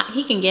teeth.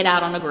 He can get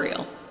out on the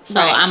grill. So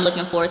I'm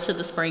looking forward to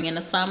the spring and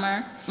the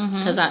summer,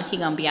 because he's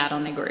going to be out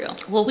on the grill.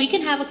 Well, we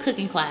can have a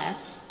cooking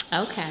class.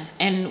 Okay.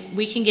 And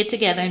we can get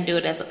together and do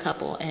it as a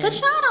couple.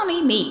 But y'all don't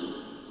eat meat.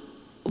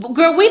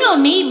 Girl, we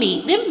don't need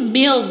meat. Them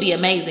meals be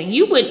amazing.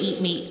 You wouldn't eat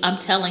meat, I'm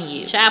telling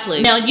you. Child,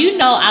 please. Now,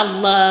 I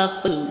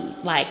love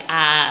food. Like,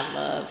 I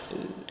love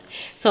food.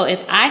 So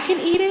if I can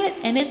eat it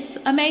and it's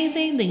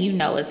amazing, then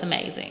it's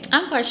amazing.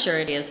 I'm quite sure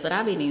it is, but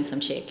I'll be needing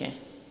some chicken.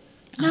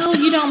 No,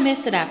 you don't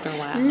miss it after a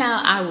while. No,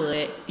 I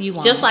would. You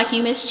won't. Just like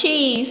you miss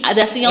cheese.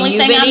 That's the only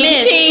thing I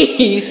miss.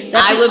 Cheese.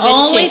 That's the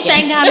only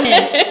thing I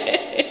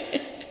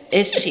miss.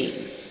 It's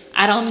cheese.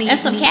 I don't need. And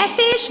some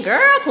catfish,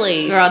 girl,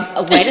 please.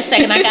 Girl, wait a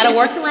second. I gotta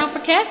work around for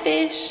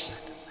catfish.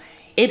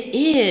 It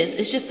is.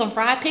 It's just some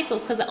fried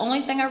pickles, because the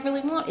only thing I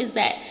really want is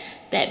that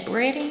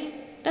breading.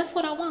 That's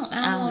what I want.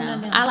 I don't want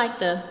nothing else. I like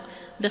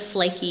the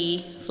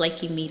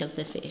flaky meat of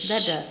the fish.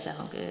 That does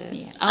sound good.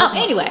 Yeah.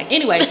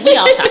 Anyways, we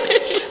off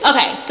topic.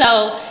 Okay,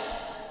 so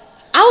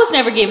I was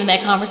never given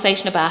that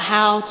conversation about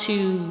how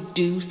to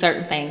do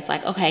certain things.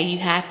 Like, okay, you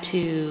have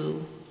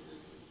to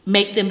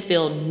make them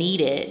feel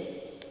needed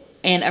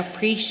and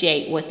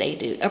appreciate what they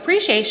do.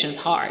 Appreciation's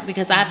hard,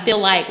 because I feel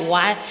like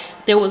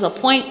there was a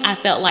point I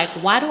felt like,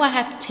 why do I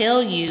have to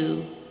tell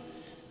you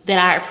that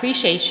I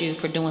appreciate you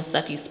for doing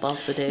stuff you're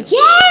supposed to do?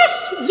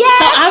 Yes. So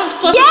I'm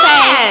supposed to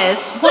say,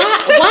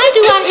 why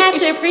do I have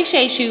to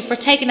appreciate you for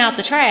taking out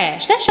the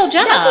trash? That's your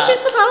job. That's what you're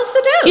supposed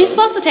to do. You're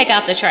supposed to take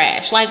out the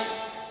trash. Like,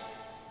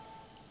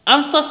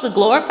 I'm supposed to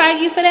glorify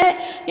you for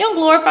that? You don't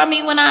glorify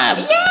me when I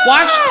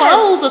wash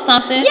clothes or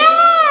something.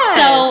 Yes.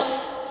 So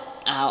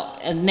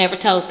I never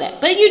told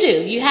that. But you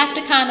do. You have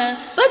to kind of.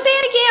 But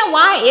then again,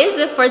 why is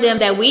it for them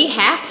that we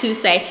have to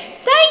say,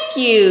 thank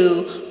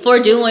you for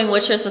doing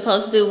what you're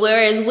supposed to do,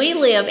 whereas we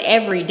live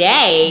every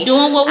day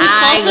doing what we're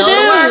supposed to do. I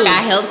go to work,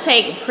 I help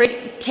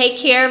help take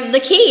care of the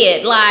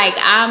kid. Like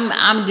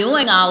I'm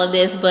doing all of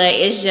this, but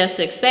it's just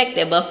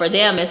expected. But for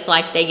them, it's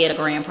like they get a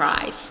grand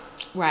prize.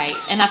 Right.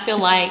 And I feel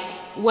like,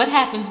 what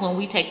happens when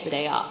we take the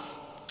day off?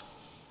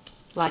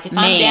 Like if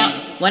I'm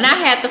down. When I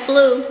had the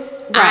flu,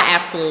 Right. I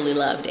absolutely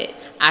loved it.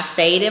 I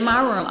stayed in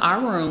our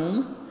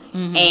room,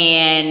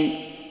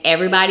 and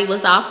everybody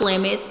was off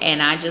limits,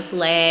 and I just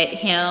let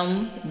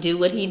him do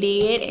what he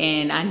did,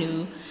 and I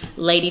knew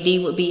Lady D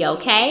would be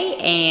okay,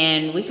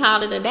 and we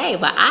called it a day.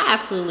 But I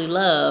absolutely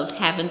loved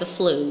having the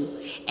flu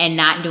and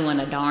not doing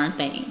a darn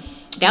thing.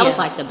 That was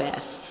like the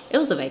best. It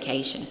was a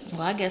vacation.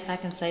 Well, I guess I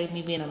can say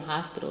me being in the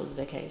hospital is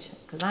vacation,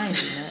 because I ain't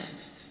do nothing.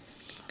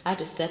 I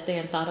just sat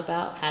there and thought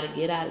about how to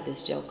get out of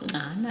this joker.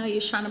 I know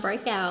you're trying to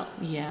break out.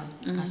 Yeah,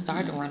 I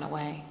started to run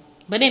away.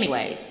 But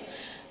anyways,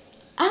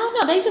 I don't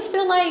know. They just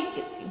feel like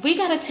we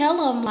got to tell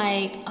them,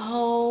 like,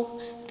 oh,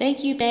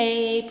 thank you,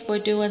 babe, for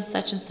doing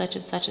such and such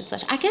and such and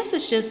such. I guess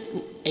it's just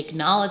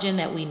acknowledging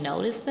that we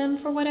noticed them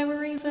for whatever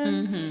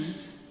reason.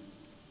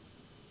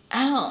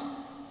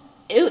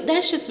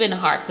 That's just been a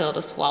hard pill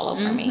to swallow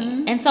for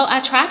me. And so I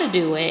try to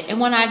do it. And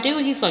when I do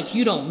it, he's like,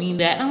 you don't mean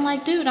that. And I'm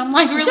like, dude, I'm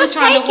like really Just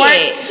trying to work.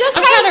 take it. Just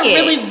I'm take trying to it.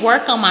 really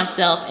work on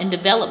myself and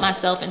develop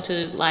myself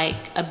into like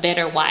a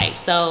better wife.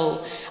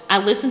 So I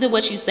listen to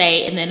what you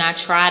say, and then I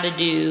try to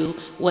do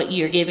what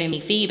you're giving me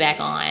feedback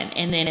on,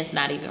 and then it's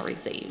not even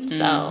received.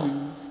 So,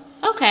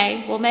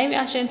 okay, well, maybe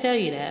I shouldn't tell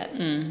you that.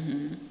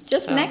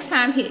 Just next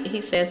time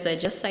he says that,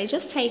 just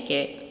take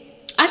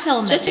it. I tell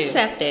him Just that too.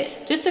 accept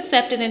it. Just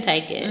accept it and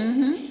take it.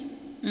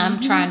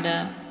 I'm trying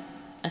to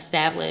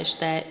establish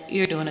that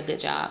you're doing a good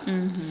job.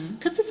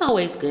 Because it's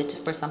always good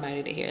for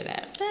somebody to hear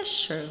that.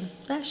 That's true.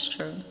 That's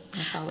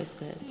always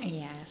good.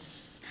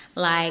 Yes.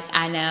 Like,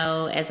 I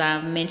know, as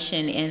I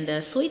mentioned in the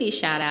Sweetie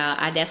shout out,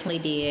 I definitely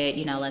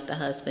did, let the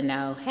husband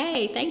know,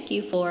 hey, thank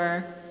you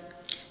for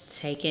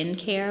taking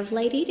care of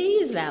Lady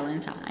D's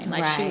Valentine.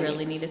 Like, she Right.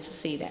 really needed to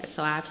see that.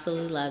 So I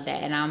absolutely love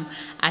that. And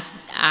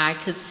I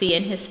could see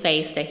in his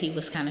face that he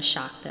was kind of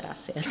shocked that I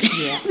said that.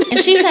 Yeah. And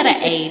she's at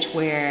an age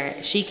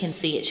where she can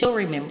see it. She'll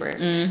remember.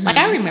 Like,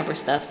 I remember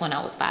stuff when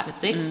I was 5 and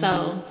 6.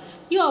 So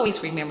you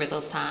always remember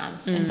those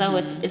times. And so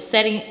it's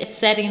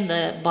setting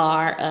the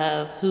bar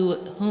of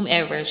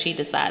whomever she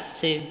decides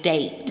to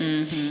date.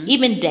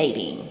 Even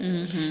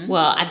dating.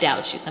 Well, I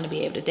doubt she's going to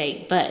be able to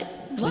date, but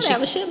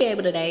Whatever, she'll be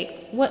able to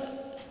date. what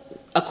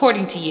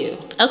according to you.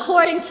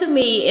 According to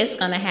me, it's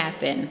going to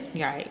happen.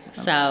 Right.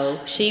 So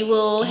she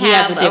will He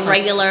has have a a different-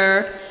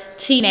 regular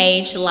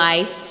teenage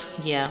life.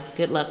 Yeah.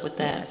 Good luck with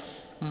that.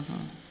 Yes.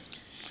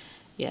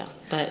 Yeah.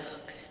 But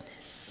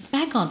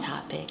back on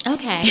topic.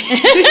 Okay.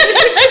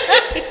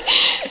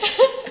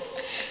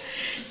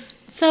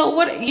 So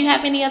what, you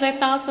have any other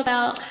thoughts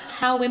about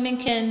how women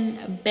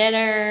can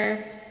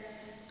better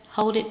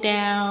hold it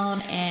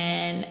down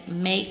and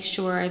make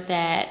sure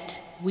that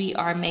we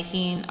are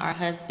making our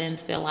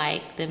husbands feel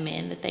like the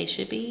men that they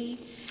should be?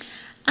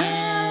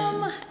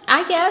 And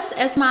I guess,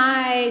 as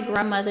my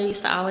grandmother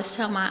used to always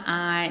tell my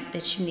aunt,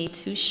 that you need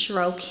to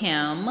stroke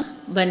him,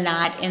 but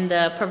not in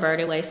the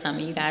perverted way some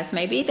of you guys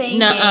may be thinking.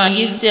 Nuh-uh,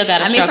 you still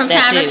gotta stroke from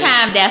that time too. to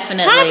time,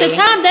 definitely. time to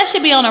time, that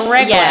should be on a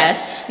regular.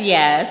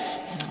 Yes.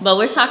 But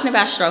we're talking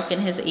about stroking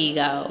his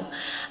ego.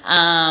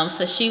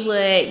 So she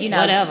would,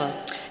 Whatever.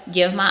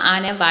 give my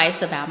aunt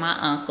advice about my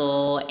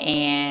uncle,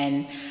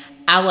 and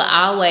I would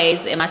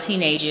always, in my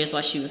teenage years,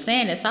 while she was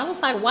saying this, I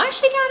was like, why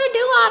she gotta do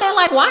all that?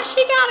 Like, why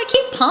she gotta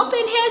keep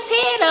pumping his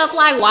head up?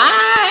 Like,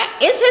 why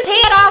is his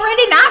head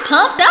already not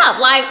pumped up?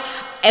 Like,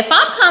 if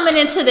I'm coming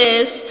into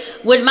this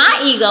with my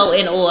ego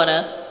in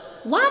order,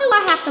 why do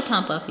I have to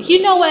pump up his?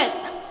 You know what?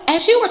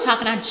 As you were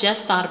talking, I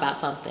just thought about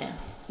something.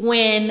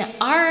 When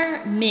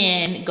our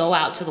men go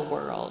out to the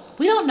world,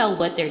 we don't know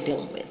what they're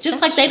dealing with.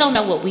 Just like they don't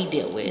know what we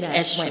deal with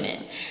as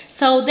women.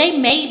 So they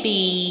may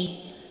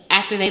be,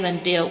 after they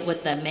done dealt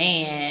with the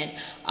man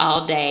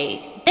all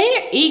day,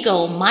 their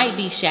ego might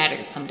be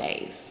shattered some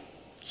days.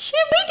 Shit,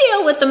 we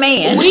deal with the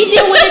man. We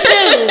deal with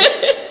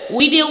it too.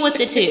 We deal with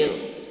it too.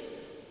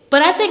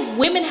 But I think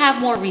women have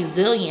more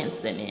resilience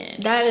than men.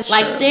 That is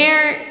like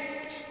true.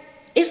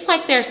 It's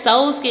like their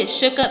souls get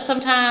shook up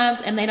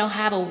sometimes, and they don't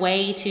have a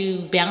way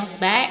to bounce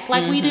back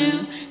like we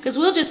do. Because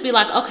we'll just be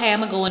like, okay, I'm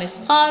going to go in this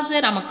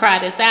closet. I'm going to cry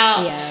this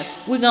out.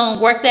 Yes. We're going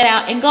to work that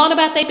out and go on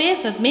about their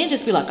business. Men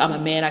just be like, I'm a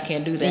man. I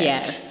can't do that.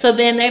 Yes. So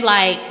then they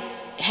like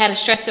had a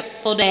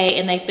stressful day,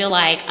 and they feel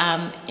like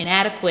I'm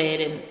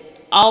inadequate and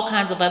all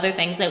kinds of other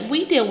things that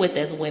we deal with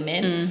as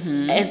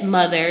women, as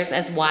mothers,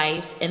 as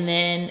wives. And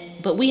then,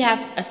 but we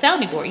have a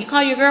sounding board. You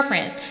call your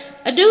girlfriends.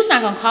 A dude's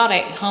not gonna call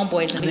their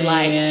homeboys and be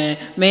like,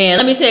 man,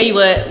 let me tell you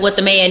what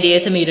the man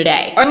did to me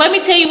today. or let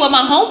me tell you what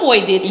my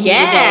homeboy did to me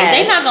today. Yes.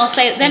 They're not gonna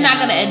say, they're not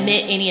gonna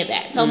admit any of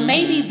that. So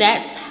maybe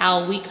that's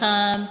how we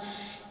come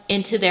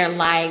into their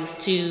lives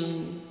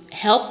to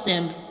help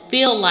them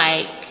feel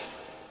like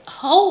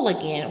whole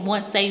again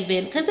once they've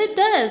been, because it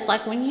does,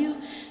 like when you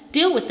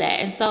deal with that.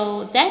 And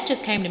so that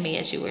just came to me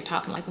as you were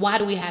talking, like, why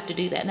do we have to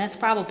do that? And that's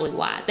probably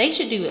why. They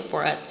should do it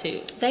for us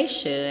too. They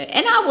should.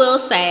 And I will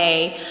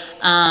say,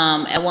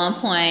 at one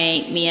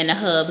point, me and the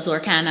hubs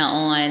were kind of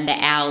on the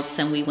outs,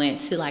 and we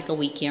went to like a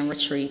weekend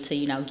retreat to,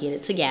 get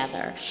it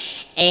together.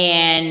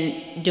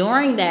 And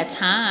during that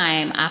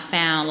time, I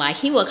found like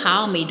he would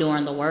call me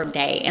during the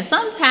workday, and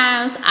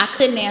sometimes I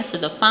couldn't answer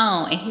the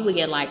phone, and he would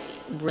get like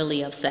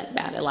really upset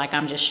about it, like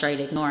I'm just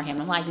straight ignoring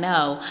him. I'm like,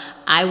 no,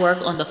 I work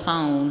on the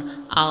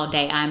phone all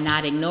day. I'm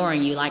not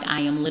ignoring you. Like, I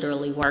am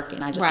literally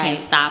working. I just can't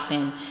stop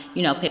and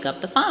pick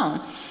up the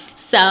phone.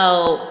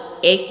 So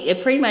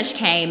it pretty much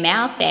came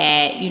out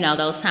that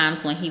those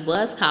times when he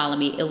was calling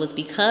me, it was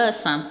because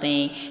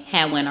something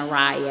had went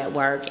awry at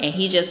work, and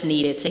he just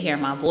needed to hear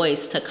my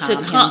voice to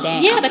calm him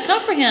down. Yeah, to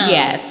comfort him.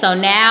 Yeah. So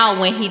now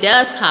when he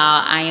does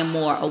call, I am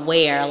more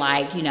aware.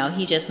 Like,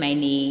 he just may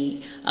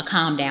need a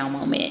calm down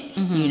moment,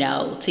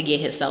 to get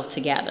himself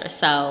together.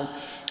 So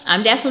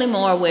I'm definitely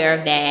more aware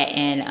of that,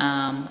 and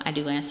I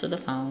do answer the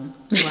phone.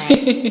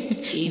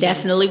 Right.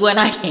 Definitely when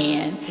I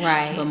can.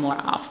 Right. But more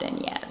often,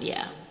 yes.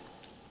 Yeah.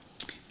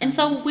 And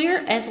so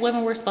as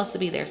women, we're supposed to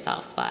be their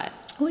soft spot.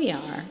 We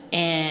are.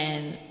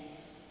 And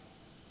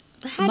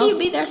how do you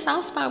be their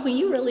soft spot when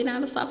you're really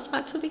not a soft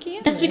spot to begin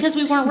with? That's because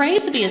we weren't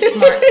raised to be a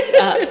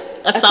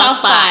soft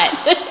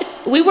spot.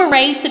 We were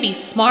raised to be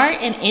smart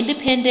and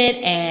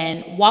independent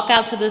and walk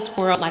out to this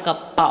world like a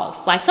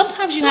boss. Like,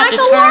 sometimes you have to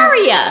turn... Like a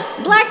warrior.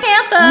 Black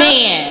Panther.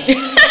 Man.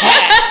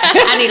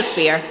 I need a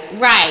spear.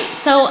 Right.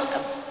 So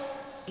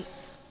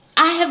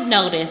I have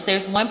noticed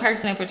there's one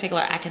person in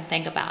particular I can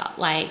think about.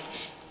 Like,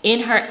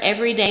 in her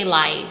everyday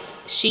life,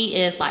 she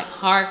is like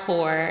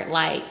hardcore,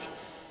 like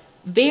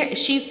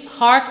she's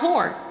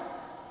hardcore.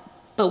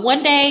 But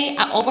one day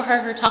I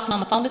overheard her talking on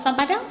the phone to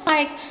somebody. I was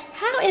like,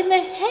 how in the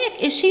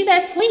heck is she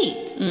that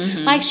sweet?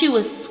 Mm-hmm. Like, she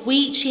was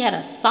sweet. She had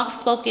a soft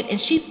spoken, and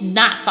she's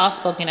not soft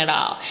spoken at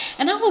all.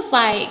 And I was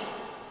like,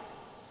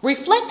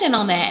 reflecting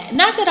on that,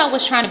 not that I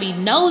was trying to be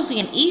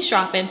nosy and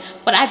eavesdropping,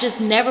 but I just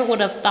never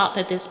would have thought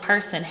that this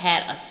person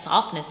had a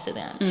softness to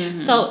them. Mm-hmm.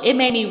 So it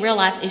made me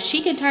realize, if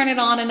she can turn it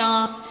on and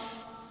off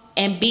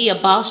and be a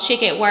boss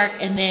chick at work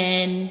and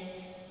then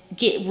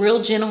get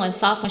real gentle and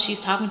soft when she's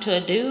talking to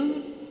a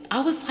dude,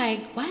 I was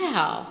like,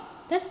 wow,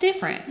 that's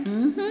different.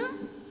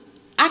 Mm-hmm.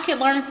 I could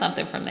learn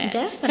something from that.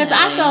 Definitely. Because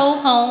I go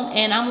home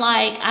and I'm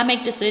like, I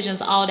make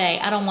decisions all day.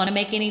 I don't want to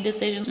make any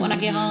decisions when I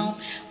get home.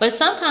 But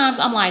sometimes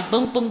I'm like,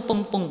 boom, boom,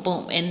 boom, boom,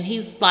 boom. And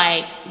he's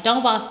like,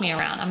 don't boss me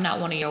around. I'm not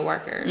one of your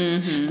workers.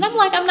 Mm-hmm. And I'm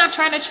like, I'm not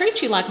trying to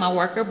treat you like my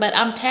worker, but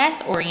I'm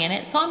task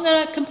oriented. So I'm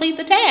going to complete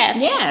the task.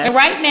 Yes. And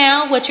right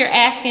now, what you're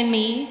asking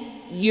me,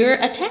 you're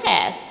a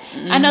task.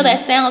 Mm-hmm. I know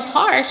that sounds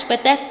harsh,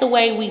 but that's the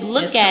way we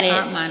look at it.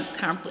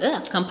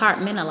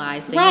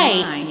 Compartmentalized.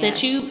 Right. Mind,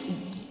 that yes.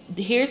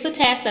 Here's the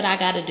task that I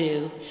got to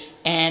do,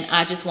 and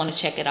I just want to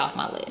check it off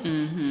my list.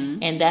 Mm-hmm.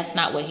 And that's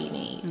not what he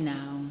needs.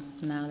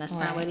 No, that's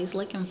not what he's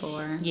looking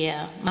for.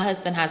 Yeah. My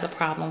husband has a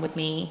problem with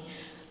me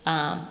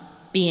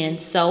being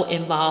so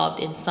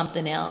involved in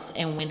something else.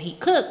 And when he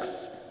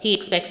cooks, he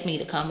expects me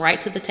to come right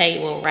to the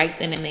table right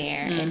then and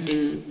there and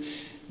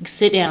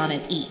sit down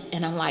and eat.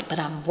 And I'm like, but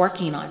I'm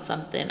working on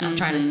something. I'm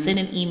trying to send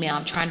an email.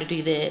 I'm trying to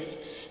do this.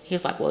 He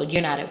was like, well,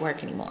 you're not at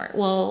work anymore.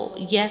 Well,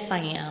 yes, I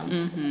am.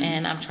 Mm-hmm.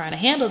 And I'm trying to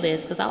handle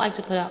this because I like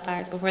to put out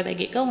fires before they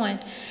get going.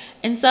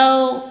 And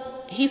so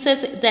he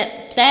says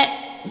that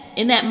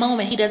in that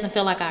moment, he doesn't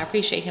feel like I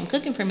appreciate him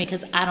cooking for me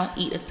because I don't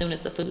eat as soon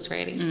as the food's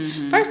ready.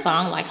 Mm-hmm. First of all,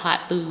 I don't like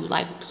hot food,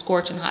 like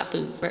scorching hot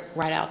food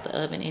right out the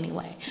oven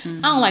anyway.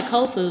 Mm-hmm. I don't like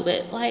cold food,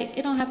 but like,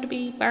 it don't have to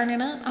be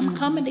burning up. I'm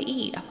coming to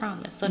eat, I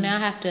promise. So now I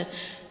have to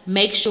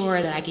make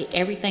sure that I get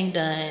everything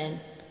done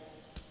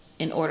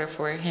in order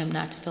for him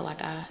not to feel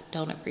like I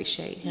don't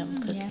appreciate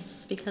him cooking.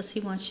 Yes, because he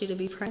wants you to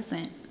be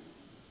present.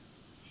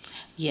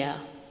 Yeah,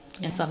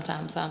 and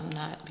sometimes I'm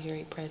not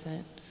very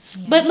present.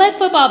 Yeah. But let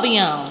football be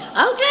on.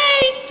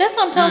 Okay. That's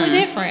something totally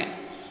different.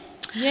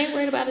 You ain't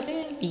worried about it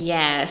then?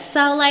 Yes.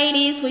 So,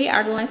 ladies, we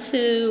are going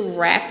to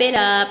wrap it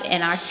up.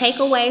 And our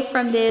takeaway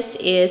from this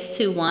is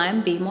to,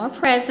 one, be more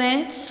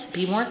present.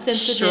 Be more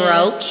sensitive.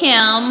 Stroke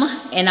him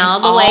in all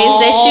the ways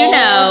that you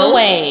know. All the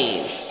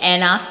ways.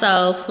 And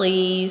also,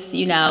 please,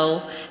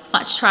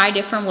 try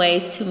different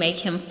ways to make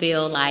him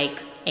feel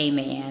like a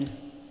man.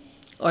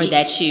 Or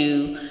that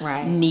you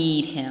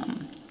need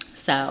him.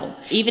 So,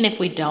 even if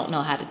we don't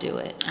know how to do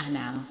it. I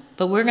know.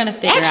 But we're going to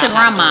figure out. Actually,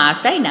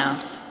 grandmas, they know.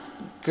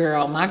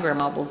 Girl, my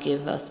grandma will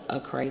give us a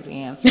crazy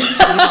answer. We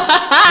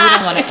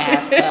don't want to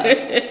ask her.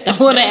 Don't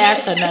want to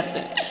ask her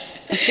nothing.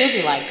 She'll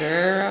be like,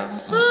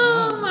 girl.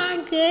 Oh, my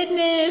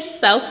goodness.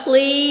 So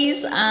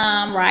please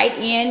write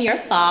in your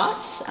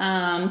thoughts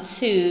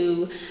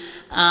to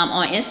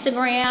on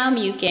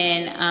Instagram. You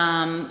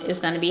can, it's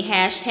going to be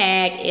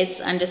hashtag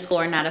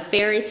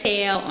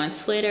 #it's_not-a-fairy-tale. On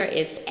Twitter,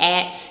 it's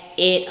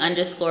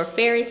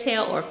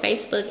 @it_fairy-tale. Or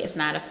Facebook, it's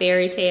not a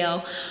fairy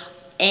tale.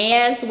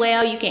 As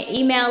well, you can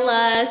email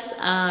us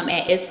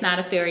at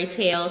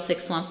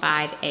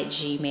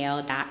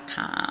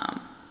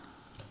itsnotafairytale615@gmail.com.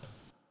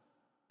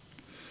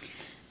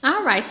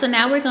 All right. right, so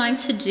now we're going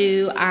to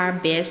do our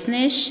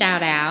business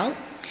shout out.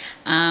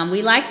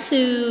 We like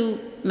to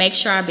make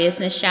sure our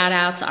business shout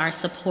outs are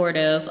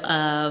supportive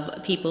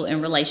of people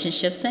in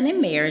relationships and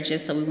in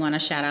marriages. So we want to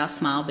shout out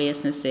small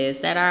businesses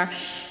that are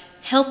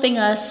helping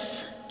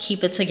us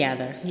keep it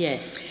together.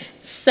 Yes.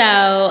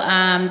 So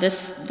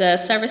the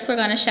service we're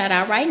going to shout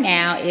out right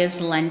now is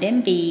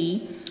London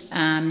B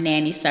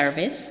Nanny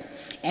Service.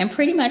 And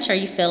pretty much, are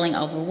you feeling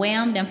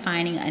overwhelmed and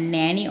finding a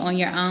nanny on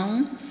your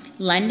own?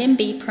 London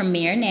B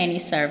Premier Nanny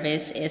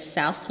Service is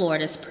South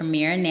Florida's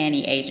premier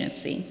nanny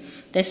agency.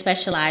 They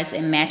specialize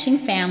in matching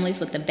families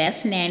with the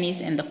best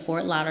nannies in the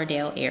Fort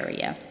Lauderdale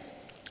area.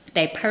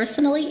 They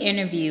personally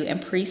interview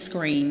and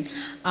pre-screen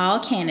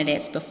all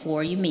candidates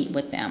before you meet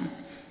with them.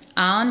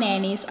 All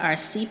nannies are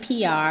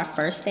CPR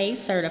First Aid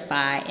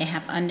certified and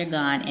have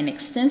undergone an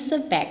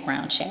extensive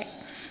background check.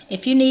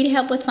 If you need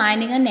help with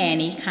finding a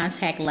nanny,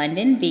 contact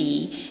London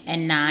B at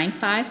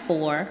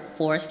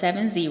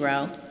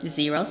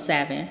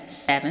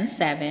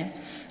 954-470-0777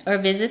 or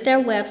visit their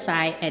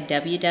website at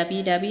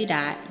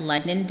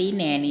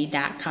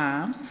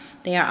www.londonbnanny.com.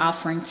 They are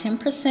offering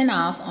 10%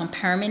 off on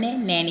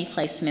permanent nanny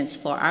placements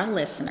for our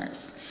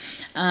listeners.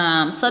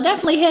 So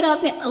definitely hit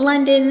up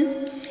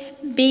London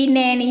B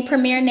Nanny,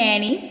 Premier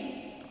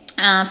Nanny,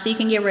 so you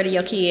can get rid of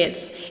your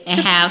kids and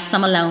just have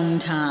some alone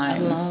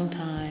time. Alone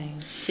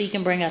time. So you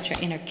can bring out your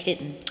inner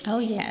kitten. Oh,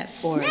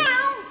 yes. Or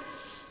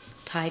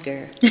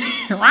tiger.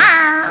 All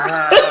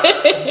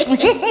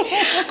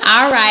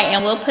right,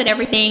 and we'll put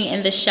everything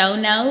in the show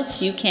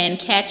notes. You can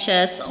catch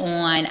us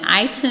on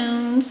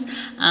iTunes,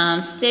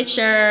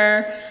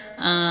 Stitcher,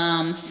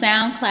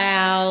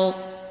 SoundCloud,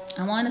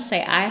 I want to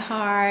say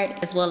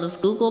iHeart, as well as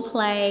Google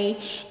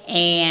Play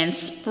and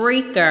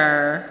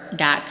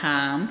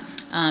Spreaker.com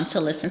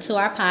to listen to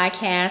our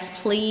podcast.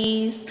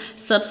 Please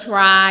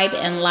subscribe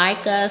and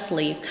like us,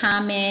 leave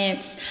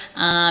comments.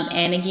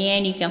 And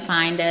again, you can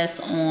find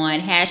us on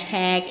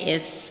hashtag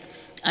it's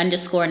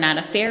 _ not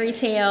a fairy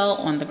tale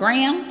on the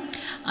gram,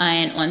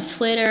 and on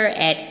Twitter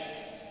at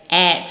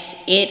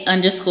it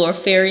 _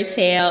 fairy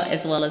tale,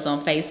 as well as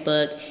on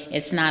Facebook,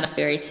 It's Not a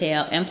Fairy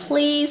Tale. And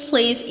please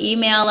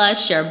email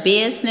us your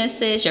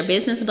businesses, your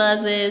business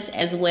buzzes,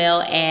 as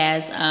well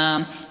as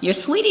your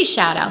sweetie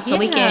shout outs, so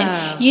we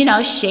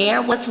can,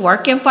 share what's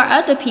working for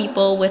other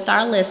people with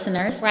our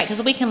listeners. Right,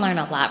 because we can learn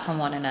a lot from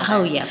one another.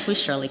 Oh, yes, we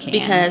surely can.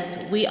 Because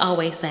we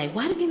always say,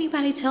 why didn't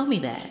anybody tell me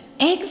that?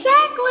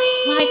 Exactly.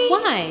 Like,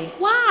 why?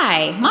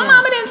 Why? My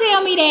mama didn't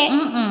tell me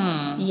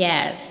that.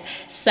 Yes.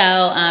 So,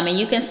 and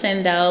you can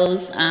send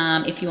those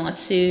if you want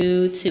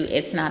to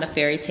it's not a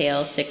fairy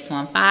tale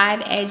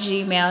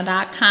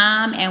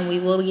 615@gmail.com, and we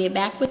will get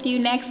back with you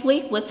next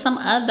week with some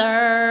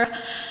other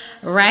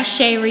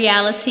Rache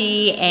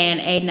reality and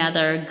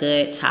another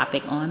good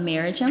topic on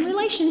marriage and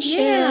relationships.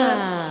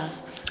 Yeah.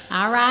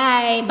 All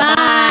right.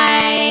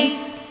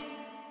 Bye.